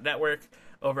Count Out Network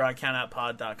over on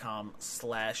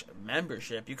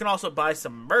countoutpod.com/membership. You can also buy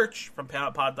some merch from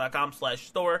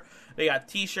countoutpod.com/store. We got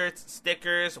t-shirts,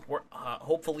 stickers,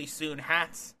 hopefully soon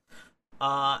hats.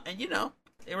 And you know,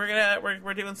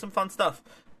 we're doing some fun stuff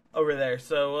over there.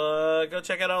 So go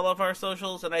check out all of our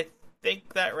socials, and I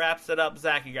think that wraps it up.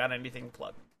 Zach, you got anything to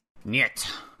plug?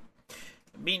 Niet.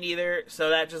 Me neither. So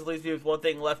that just leaves me with one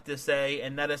thing left to say,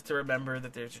 and that is to remember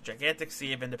that there's a gigantic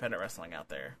sea of independent wrestling out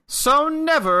there. So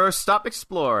never stop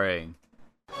exploring.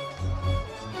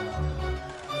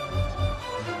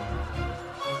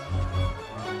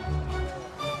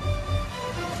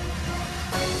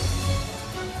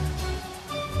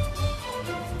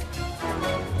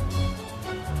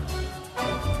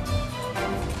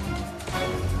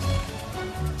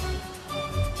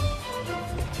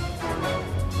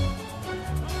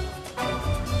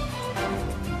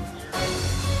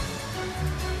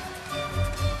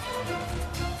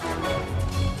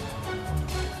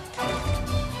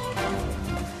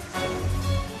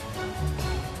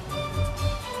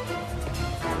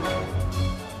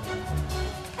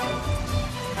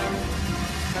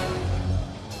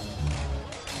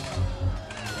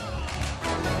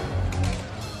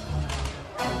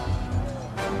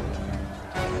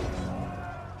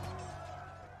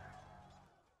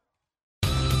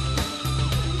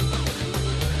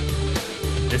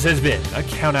 This has been a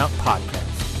Count Out Podcast.